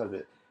get it because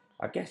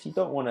I guess you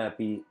don't want to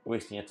be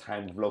wasting your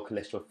time with low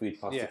cholesterol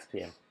food past 6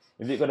 p.m.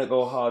 If you're going to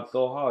go hard,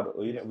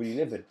 or you're not really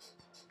living.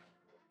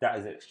 That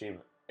is an extreme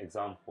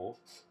example.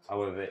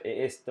 However, it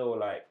is still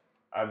like,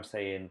 I'm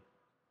saying,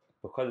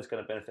 because it's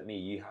going to benefit me,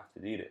 you have to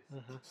do this.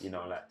 You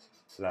know,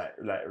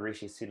 like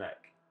Rishi Sunak,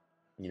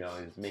 you know,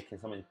 is making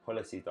some of these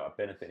policies that are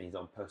benefiting his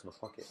own personal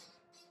pocket.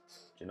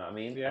 Do you know what I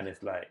mean? And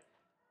it's like,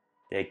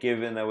 they're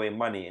giving away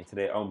money into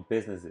their own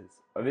businesses.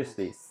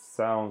 Obviously, it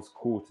sounds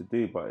cool to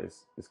do, but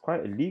it's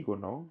quite illegal,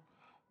 no?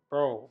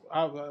 Bro,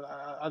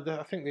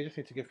 I think they just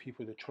need to give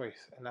people the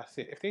choice, and that's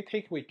it. If they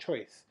take away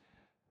choice,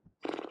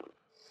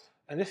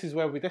 and this is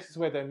where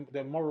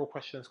the moral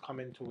questions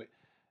come into it,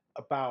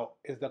 about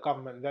is the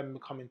government then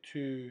becoming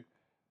too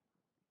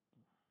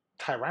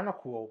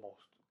tyrannical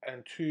almost,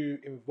 and too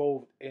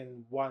involved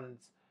in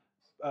one's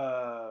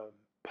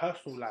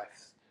personal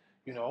lives,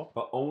 you know?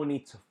 But only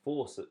to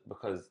force it,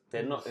 because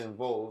they're not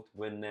involved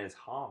when there's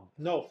harm.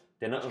 No.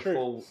 They're not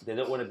involved. They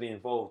don't want to be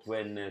involved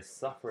when there's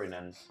suffering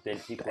and then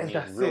people need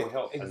real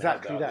help.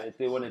 Exactly that.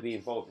 They want to be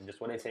involved in just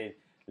when they say,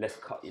 let's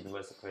cut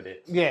universal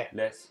credit.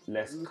 Let's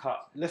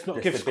cut. Let's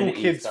not give school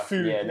kids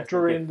food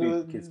during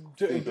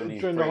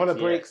the holiday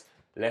breaks.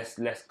 Let's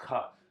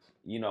cut.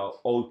 You know,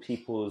 old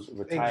people's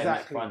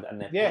retirement fund and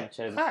their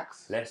pension.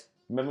 Facts.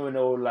 Remember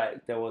when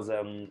there was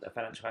a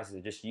financial crisis? They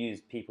just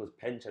used people's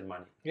pension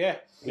money.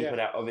 People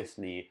that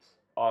obviously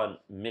aren't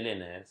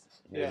millionaires.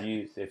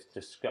 They've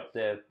just scrapped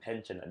their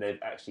pension that they've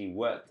actually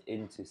worked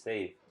in to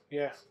save.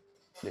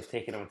 they've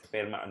taken them to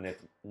bail them out, and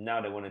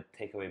now they want to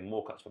take away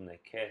more cuts from their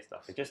care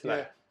stuff. It's just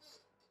like,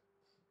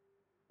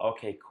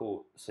 okay,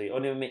 cool. So you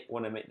only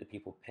want to make the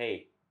people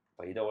pay,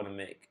 but you don't want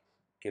to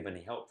give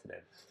any help to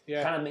them. Yeah.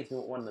 It kind of makes me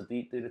wonder,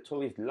 do the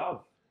Tories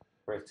love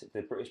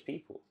the British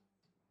people?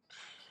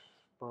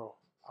 Bro,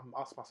 I'm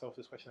asking myself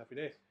this question every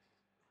day.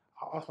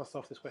 I ask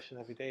myself this question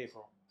every day,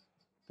 bro.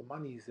 The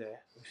money's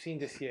there. We've seen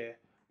this year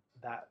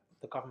that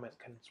the government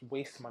can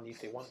waste money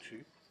if they want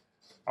to.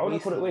 I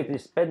wouldn't put it away. They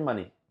spend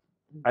money,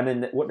 and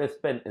then what they've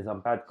spent is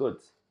on bad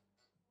goods.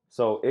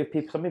 So if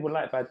some people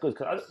like bad goods,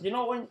 because you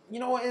know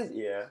what it is,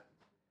 yeah,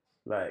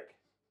 like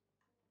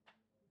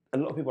a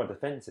lot of people are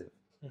defensive.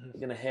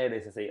 You're gonna hear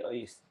this and say, "Oh,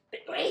 you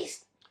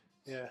waste."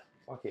 Yeah.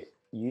 Okay,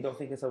 you don't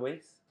think it's a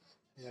waste?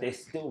 Yeah. They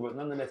still,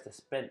 nonetheless, they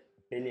spent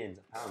billions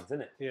of pounds,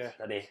 innit? Yeah.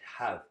 That they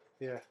have.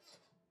 Yeah.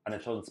 And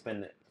they've chosen to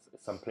spend it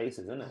some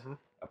places, innit?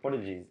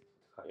 Apologies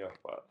to cut you off,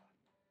 but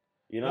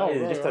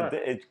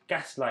it's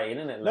gaslighting,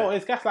 isn't it? Like, no,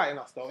 it's gaslighting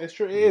us though. It's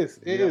true. It is.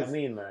 It know is. what I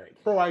mean,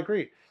 like, bro, I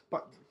agree.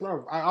 But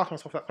bro, I ask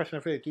myself that question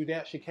every day. Do they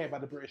actually care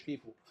about the British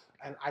people?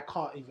 And I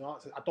can't even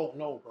answer. I don't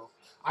know, bro.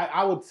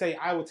 I would say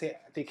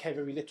they care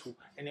very little,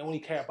 and they only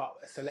care about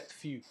a select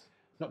few,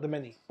 not the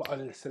many, but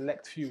a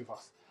select few of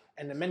us.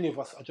 And the many of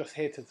us are just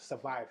here to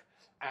survive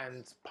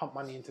and pump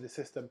money into the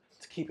system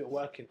to keep it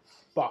working.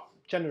 But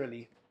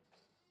generally,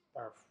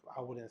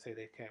 I wouldn't say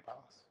they care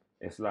about us.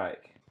 it's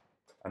like,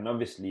 and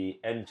obviously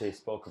MJ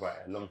spoke about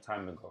it a long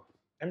time ago.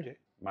 MJ?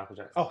 Michael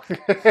Jackson. Oh,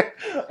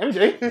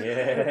 MJ?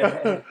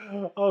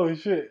 Yeah. Oh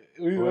shit!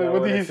 What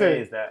What did he say?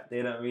 Is that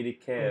they don't really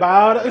care.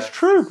 That is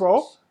true,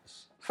 bro.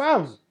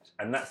 Fam.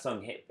 And that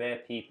song hit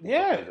bare people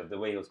because of the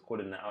way he was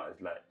calling that out.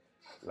 It's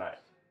like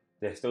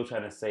they're still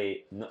trying to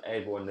say not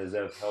everyone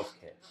deserves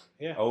healthcare.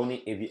 Yeah. Only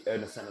if you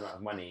earn a certain amount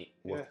of money,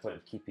 what's the point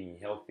of keeping you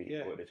healthy?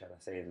 Yeah. What they're trying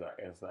to say is like,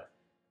 and it's like,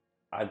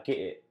 I get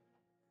it.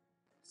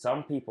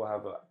 Some people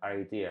have an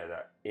idea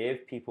that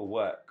if people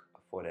work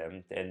for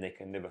them, then they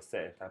can live a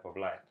certain type of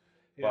life.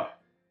 Yeah. But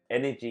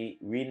energy,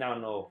 we now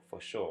know for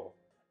sure,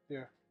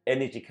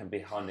 energy can be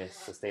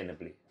harnessed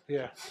sustainably.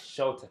 Yeah.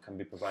 Shelter can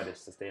be provided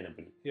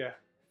sustainably. Yeah.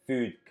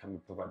 Food can be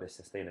provided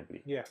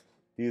sustainably. Yeah.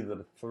 These are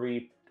the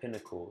three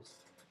pinnacles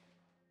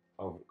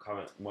of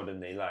current modern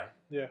day life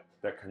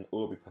that can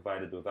all be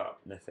provided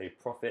without necessarily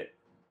profit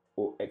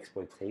or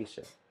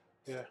exploitation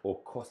or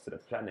cost to the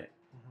planet.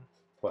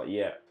 But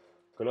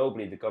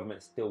globally, the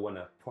government still want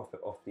to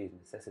profit off these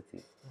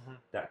necessities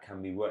that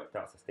can be worked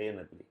out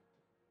sustainably.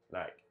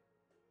 Like,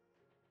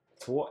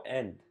 to what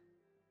end?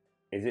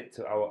 Is it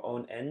to our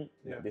own end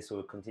that this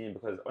will continue?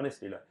 Because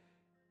honestly, like,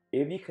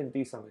 if you can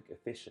do something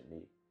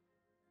efficiently,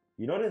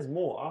 you know there's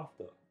more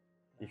after.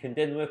 You can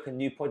then work a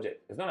new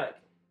project. It's not like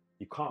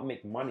you can't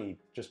make money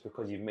just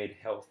because you've made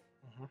health,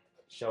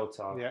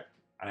 shelter,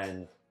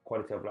 and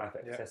quality of life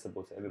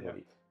accessible to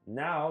everybody.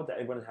 Now that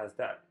everyone has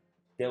that,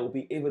 there will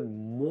be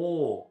even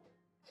more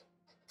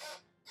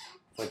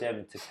for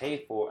them to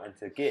pay for and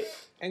to get.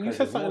 And you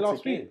said something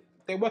last week.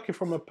 They're working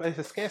from a place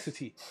of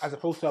scarcity as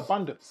opposed to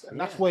abundance, and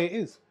that's where it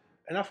is.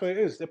 And that's where it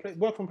is. They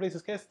work from a place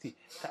of scarcity.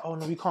 That, oh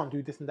no, we can't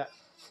do this and that.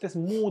 There's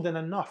more than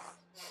enough.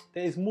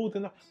 There is more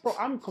than enough. Bro,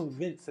 I'm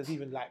convinced there's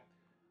even like,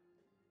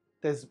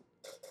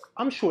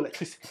 I'm sure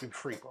electricity can be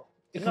free, bro.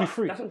 It can be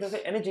free. That's what I'm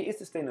saying. Energy is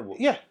sustainable.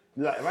 Yeah.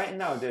 Like right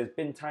now, there's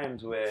been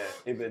times where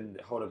even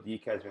the whole of the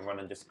UK has been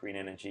running just green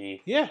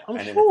energy. Yeah, I'm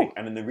and sure.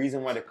 And then the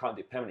reason why they can't do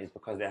it permanently is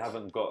because they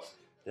haven't got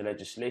the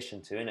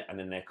legislation to in it, and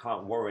then they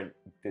can't warrant.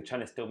 They're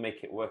trying to still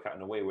make it work out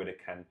in a way where they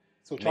can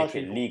make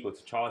it legal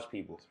to charge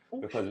people.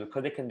 Because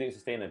they can do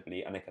it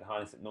sustainably and they can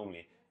harness it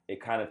normally, it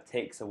kind of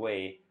takes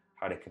away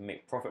how they can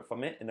make profit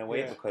from it in a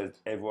way, because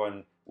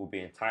everyone will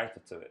be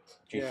entitled to it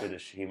due to the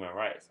human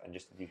rights and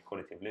just the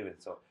quality of living.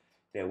 So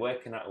they're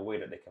working out a way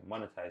that they can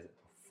monetize it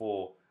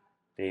before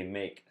they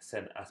make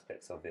certain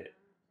aspects of it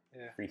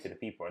free to the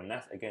people. And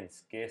that's, again,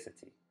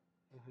 scarcity.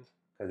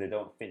 Because they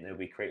don't think they'll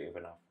be creative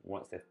enough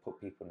once they've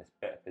put people in this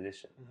better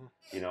position.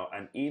 You know,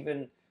 and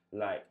even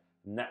like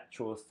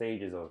natural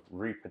stages of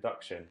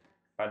reproduction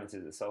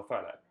balances itself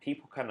out. Like,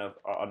 people kind of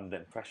are under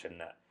the impression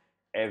that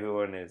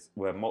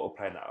we're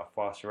multiplying at a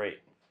fast rate,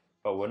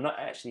 but we're not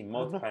actually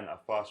multiplying at a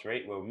fast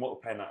rate. We're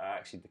multiplying at an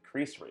actually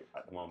decreased rate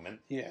at the moment.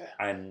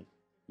 And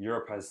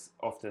Europe has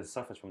often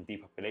suffered from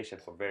depopulation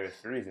for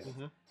various reasons.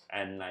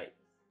 And like,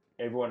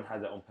 everyone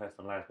has their own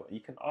personal lives, but you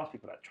can ask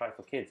people that try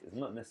for kids. It's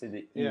not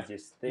necessarily the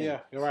easiest thing. Yeah,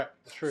 you're right.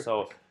 It's true.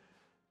 So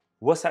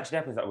what's actually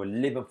happening is that we're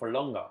living for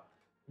longer.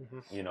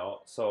 You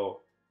know,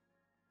 so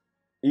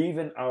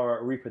even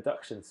our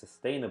reproduction is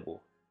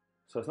sustainable.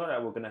 So it's not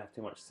that we're going to have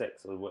too much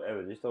sex or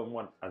whatever. We just don't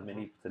want as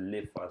many people to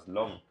live for as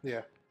long.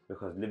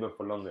 Because living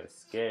for longer is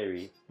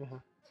scary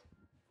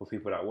for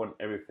people that want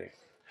everything.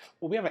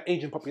 Well, we have an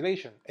aging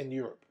population in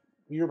Europe.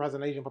 Europe has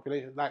an aging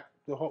population. Like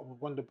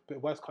one of the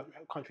worst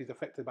countries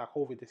affected by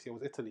COVID this year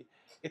was Italy.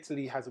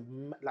 Italy has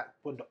like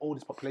one of the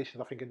oldest populations,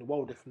 I think, in the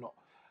world, if not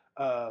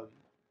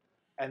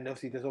And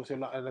obviously, there's a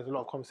lot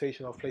of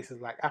conversation of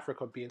places like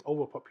Africa being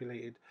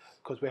overpopulated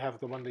because we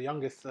have one of the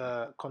youngest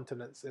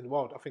continents in the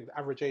world. I think the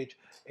average age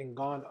in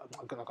Ghana,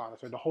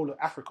 so the whole of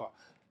Africa,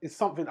 is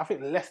something I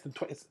think less than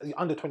 20, it's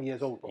under 20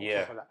 years old, bro.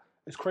 Yeah. Something like that.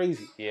 It's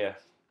crazy. Yeah.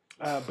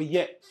 But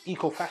yet,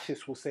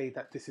 eco-fascists will say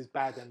that this is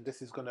bad and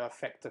this is going to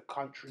affect the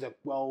country, the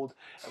world,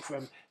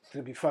 and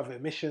there'll be further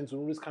emissions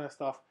and all this kind of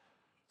stuff.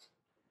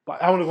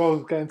 But I want to go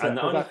into And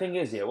that. the only thing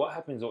is, what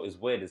happens, what is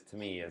weird is to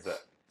me, is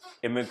that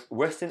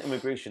Western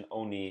immigration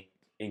only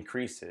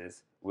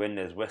increases when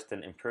there's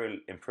Western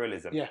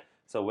imperialism. Yeah.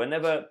 So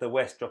whenever the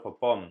West drop a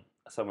bomb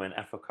somewhere in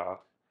Africa,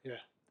 Yeah.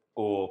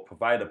 or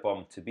provide a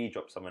bomb to be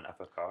dropped somewhere in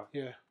Africa,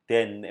 Yeah.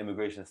 then the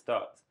immigration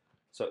starts.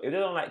 So if they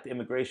don't like the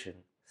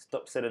immigration,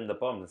 stop setting the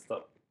bombs and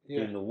stop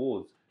doing the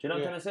wars. Do you know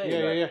what I'm trying to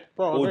say? Yeah.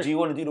 Bro, or do you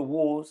want to do the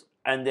wars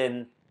and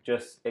then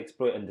just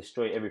exploit and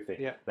destroy everything?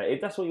 Yeah. Like, if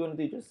that's what you want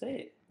to do, just say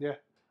it. Yeah,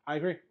 I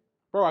agree.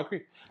 Bro, I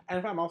agree. And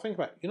in fact, I was thinking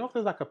about, if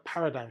there's like a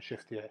paradigm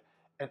shift here,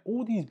 and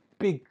all these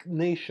big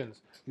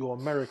nations, your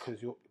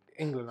Americas, your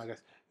England, I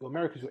guess, your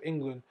Americas, your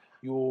England,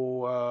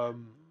 your, I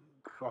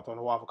don't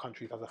know what other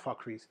countries, other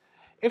fuckeries,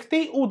 if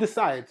they all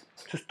decide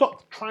to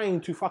stop trying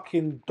to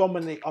fucking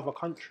dominate other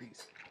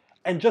countries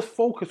and just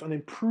focus on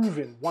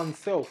improving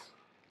oneself,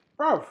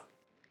 bruv,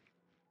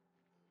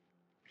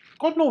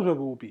 God knows where we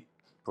will be.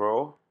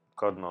 Bro,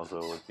 God knows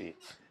where it would be.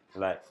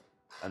 Like,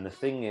 and the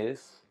thing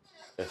is,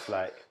 it's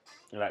like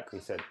we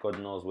said, God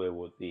knows where it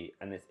would be.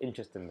 And it's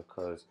interesting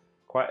because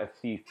quite a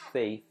few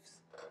faiths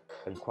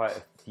and quite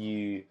a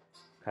few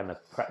kind of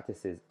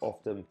practices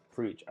often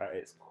preach at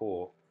its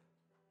core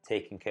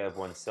taking care of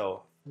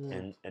oneself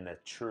in a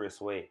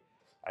truest way.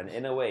 And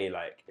in a way,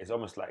 like, it's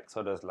almost like,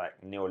 so does like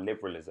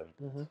neoliberalism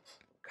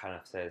kind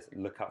of says,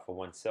 look out for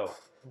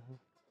oneself.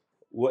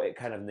 What it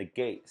kind of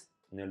negates,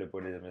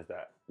 neoliberalism, is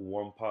that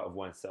one part of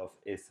oneself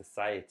is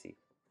society,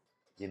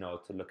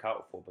 to look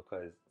out for,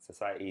 because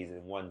society is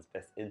in one's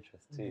best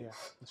interest too,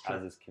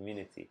 as is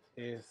community.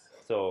 Yes.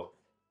 So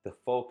the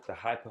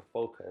hyper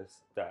focus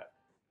that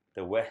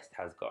the West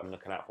has got on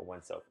looking out for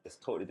oneself is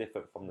totally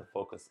different from the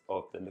focus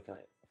of the looking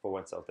out for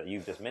oneself that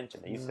you've just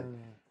mentioned. And you said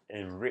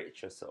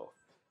enrich yourself.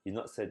 You've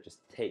not said just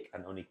take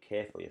and only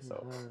care for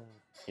yourself.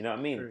 You know what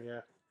I mean? True, yeah.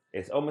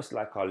 It's almost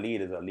like our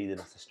leaders are leading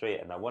us astray,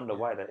 and I wonder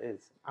why that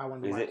is. I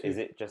wonder why Is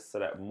it just so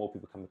that more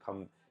people can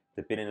become,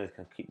 the billionaires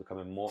can keep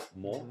becoming more?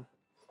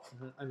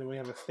 And then we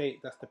have a state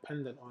that's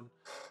dependent on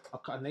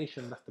a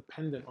nation that's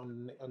dependent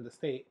on the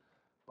state,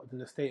 but then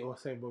the state will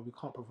say, well, we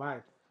can't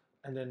provide,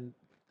 and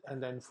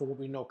then for what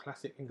we know,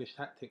 classic English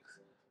tactics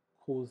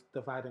cause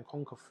divide and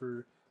conquer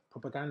through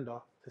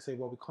propaganda to say,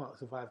 well, we can't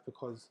survive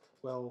because,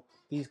 well,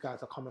 these guys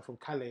are coming from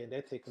Calais and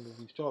they're taking all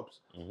these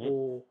jobs,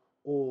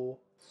 or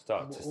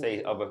start to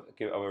say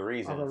give other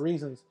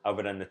reasons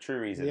other than the true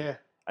reason. Yeah.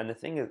 And the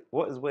thing is,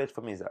 what is weird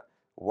for me is that,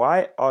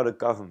 why are the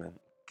government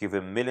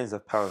giving millions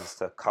of pounds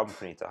to a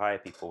company to hire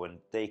people when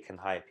they can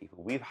hire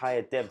people? We've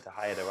hired them to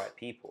hire the right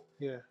people.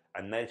 Yeah.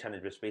 And they're trying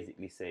to just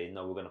basically say,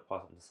 no, we're going to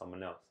pass them to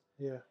someone else.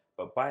 Yeah.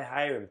 But by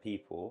hiring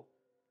people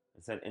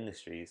in certain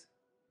industries,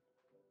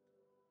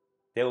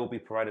 they will be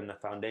providing the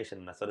foundation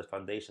and a sort of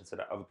foundation so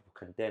that other people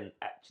can then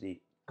actually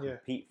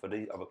compete for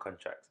these other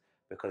contracts,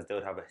 because they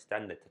would have a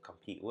standard to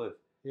compete with.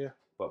 Yeah.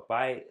 But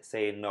by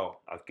saying, no,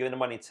 I've given the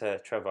money to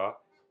Trevor,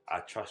 I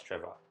trust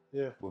Trevor.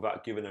 Yeah.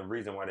 Without giving a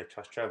reason why they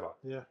trust Trevor.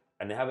 Yeah.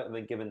 And they haven't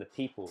been giving the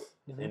people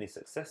any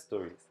success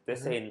stories. They're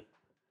saying,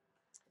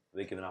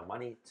 we're giving our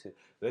money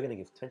we're going to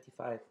give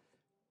 25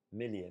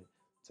 million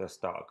to a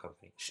startup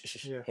company.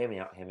 Hear me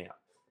out.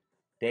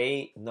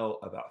 They know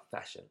about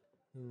fashion.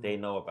 They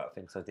know about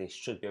things, so they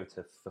should be able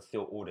to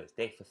fulfill orders.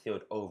 They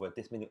fulfilled over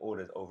this many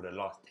orders over the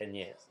last 10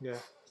 years. Yeah.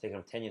 It's taken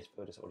them 10 years to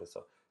fulfill this order,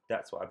 so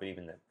that's what I believe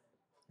in them.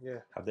 Yeah.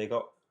 Have they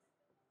got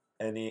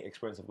any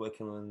experience of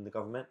working in the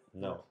government?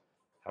 No.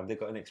 Yeah. Have they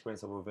got any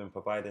experience of been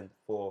providing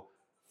for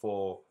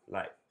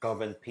like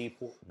governed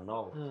people?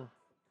 No.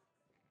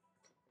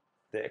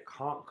 They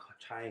can't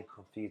try and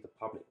confuse the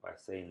public by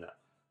saying that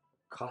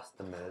how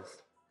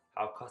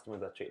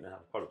customers are treated and how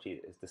the public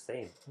treated is the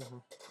same,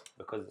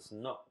 because it's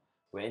not.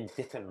 We're in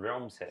different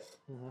realms here.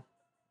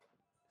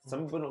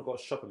 Some people don't go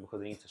shopping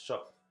because they need to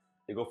shop.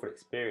 They go for the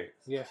experience.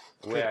 Yeah.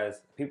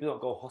 Whereas people don't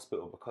go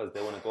hospital because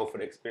they want to go for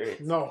the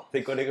experience. No.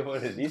 They got to go for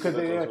the because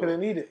they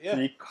need it. Yeah.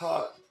 So you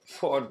can't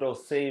put on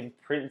those same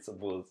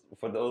principles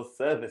for those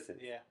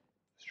services. Yeah,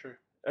 it's true.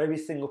 Every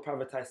single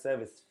privatized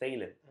service is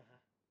failing.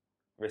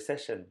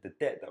 Recession, the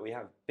debt that we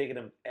have, bigger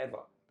than ever.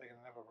 Bigger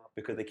than ever, bro.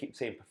 Because they keep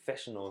saying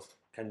professionals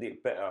can do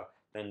it better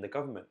than the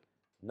government.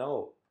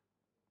 No.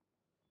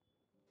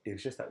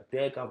 It's just that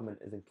their government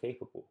is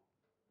incapable.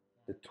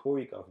 The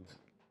Tory government.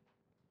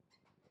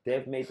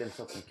 They've made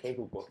themselves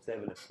incapable of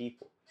serving the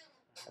people.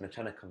 And they're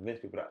trying to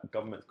convince people that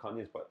governments can't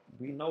do this. But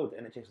we know the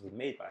NHS was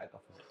made by a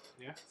government.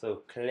 Yeah.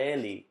 So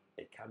clearly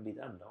it can be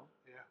done, no?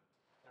 Yeah.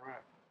 You're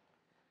right.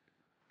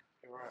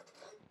 You're right.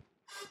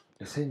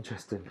 It's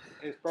interesting.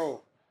 It's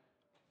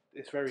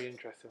very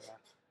interesting, man.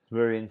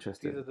 Very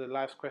interesting. These are the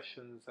life's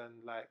questions, and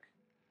like,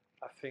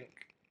 I think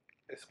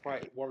it's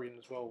quite worrying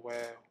as well,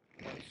 where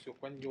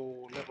when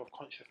your level of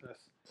consciousness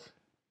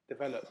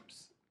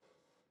develops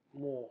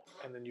more,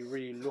 and then you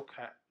really look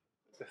at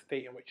the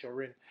state in which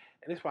you're in,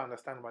 and this is why I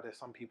understand why there's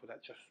some people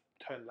that just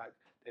turn like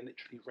they're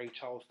literally Ray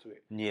Charles to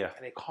it, Yeah.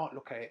 and they can't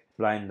look at it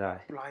Blind eye.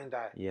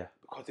 Yeah,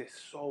 because it's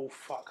so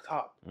fucked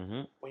up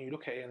when you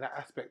look at it in that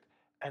aspect,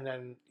 and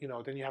then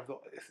then you have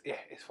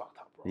it's fucked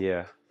up, bro.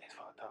 Yeah, it's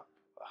fucked up.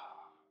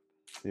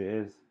 it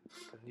is.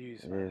 The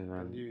news, It man. is,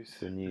 man. The news.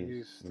 The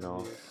news. The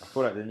news. I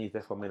feel like the news.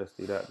 That's what made us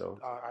do that, though.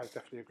 I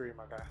definitely agree,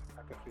 my guy.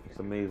 I definitely think It's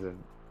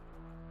amazing.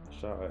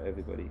 Shout out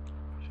everybody.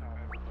 Shout out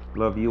everybody.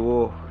 Love you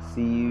all.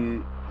 See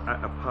you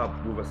at a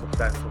pub with a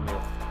substantial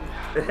meal.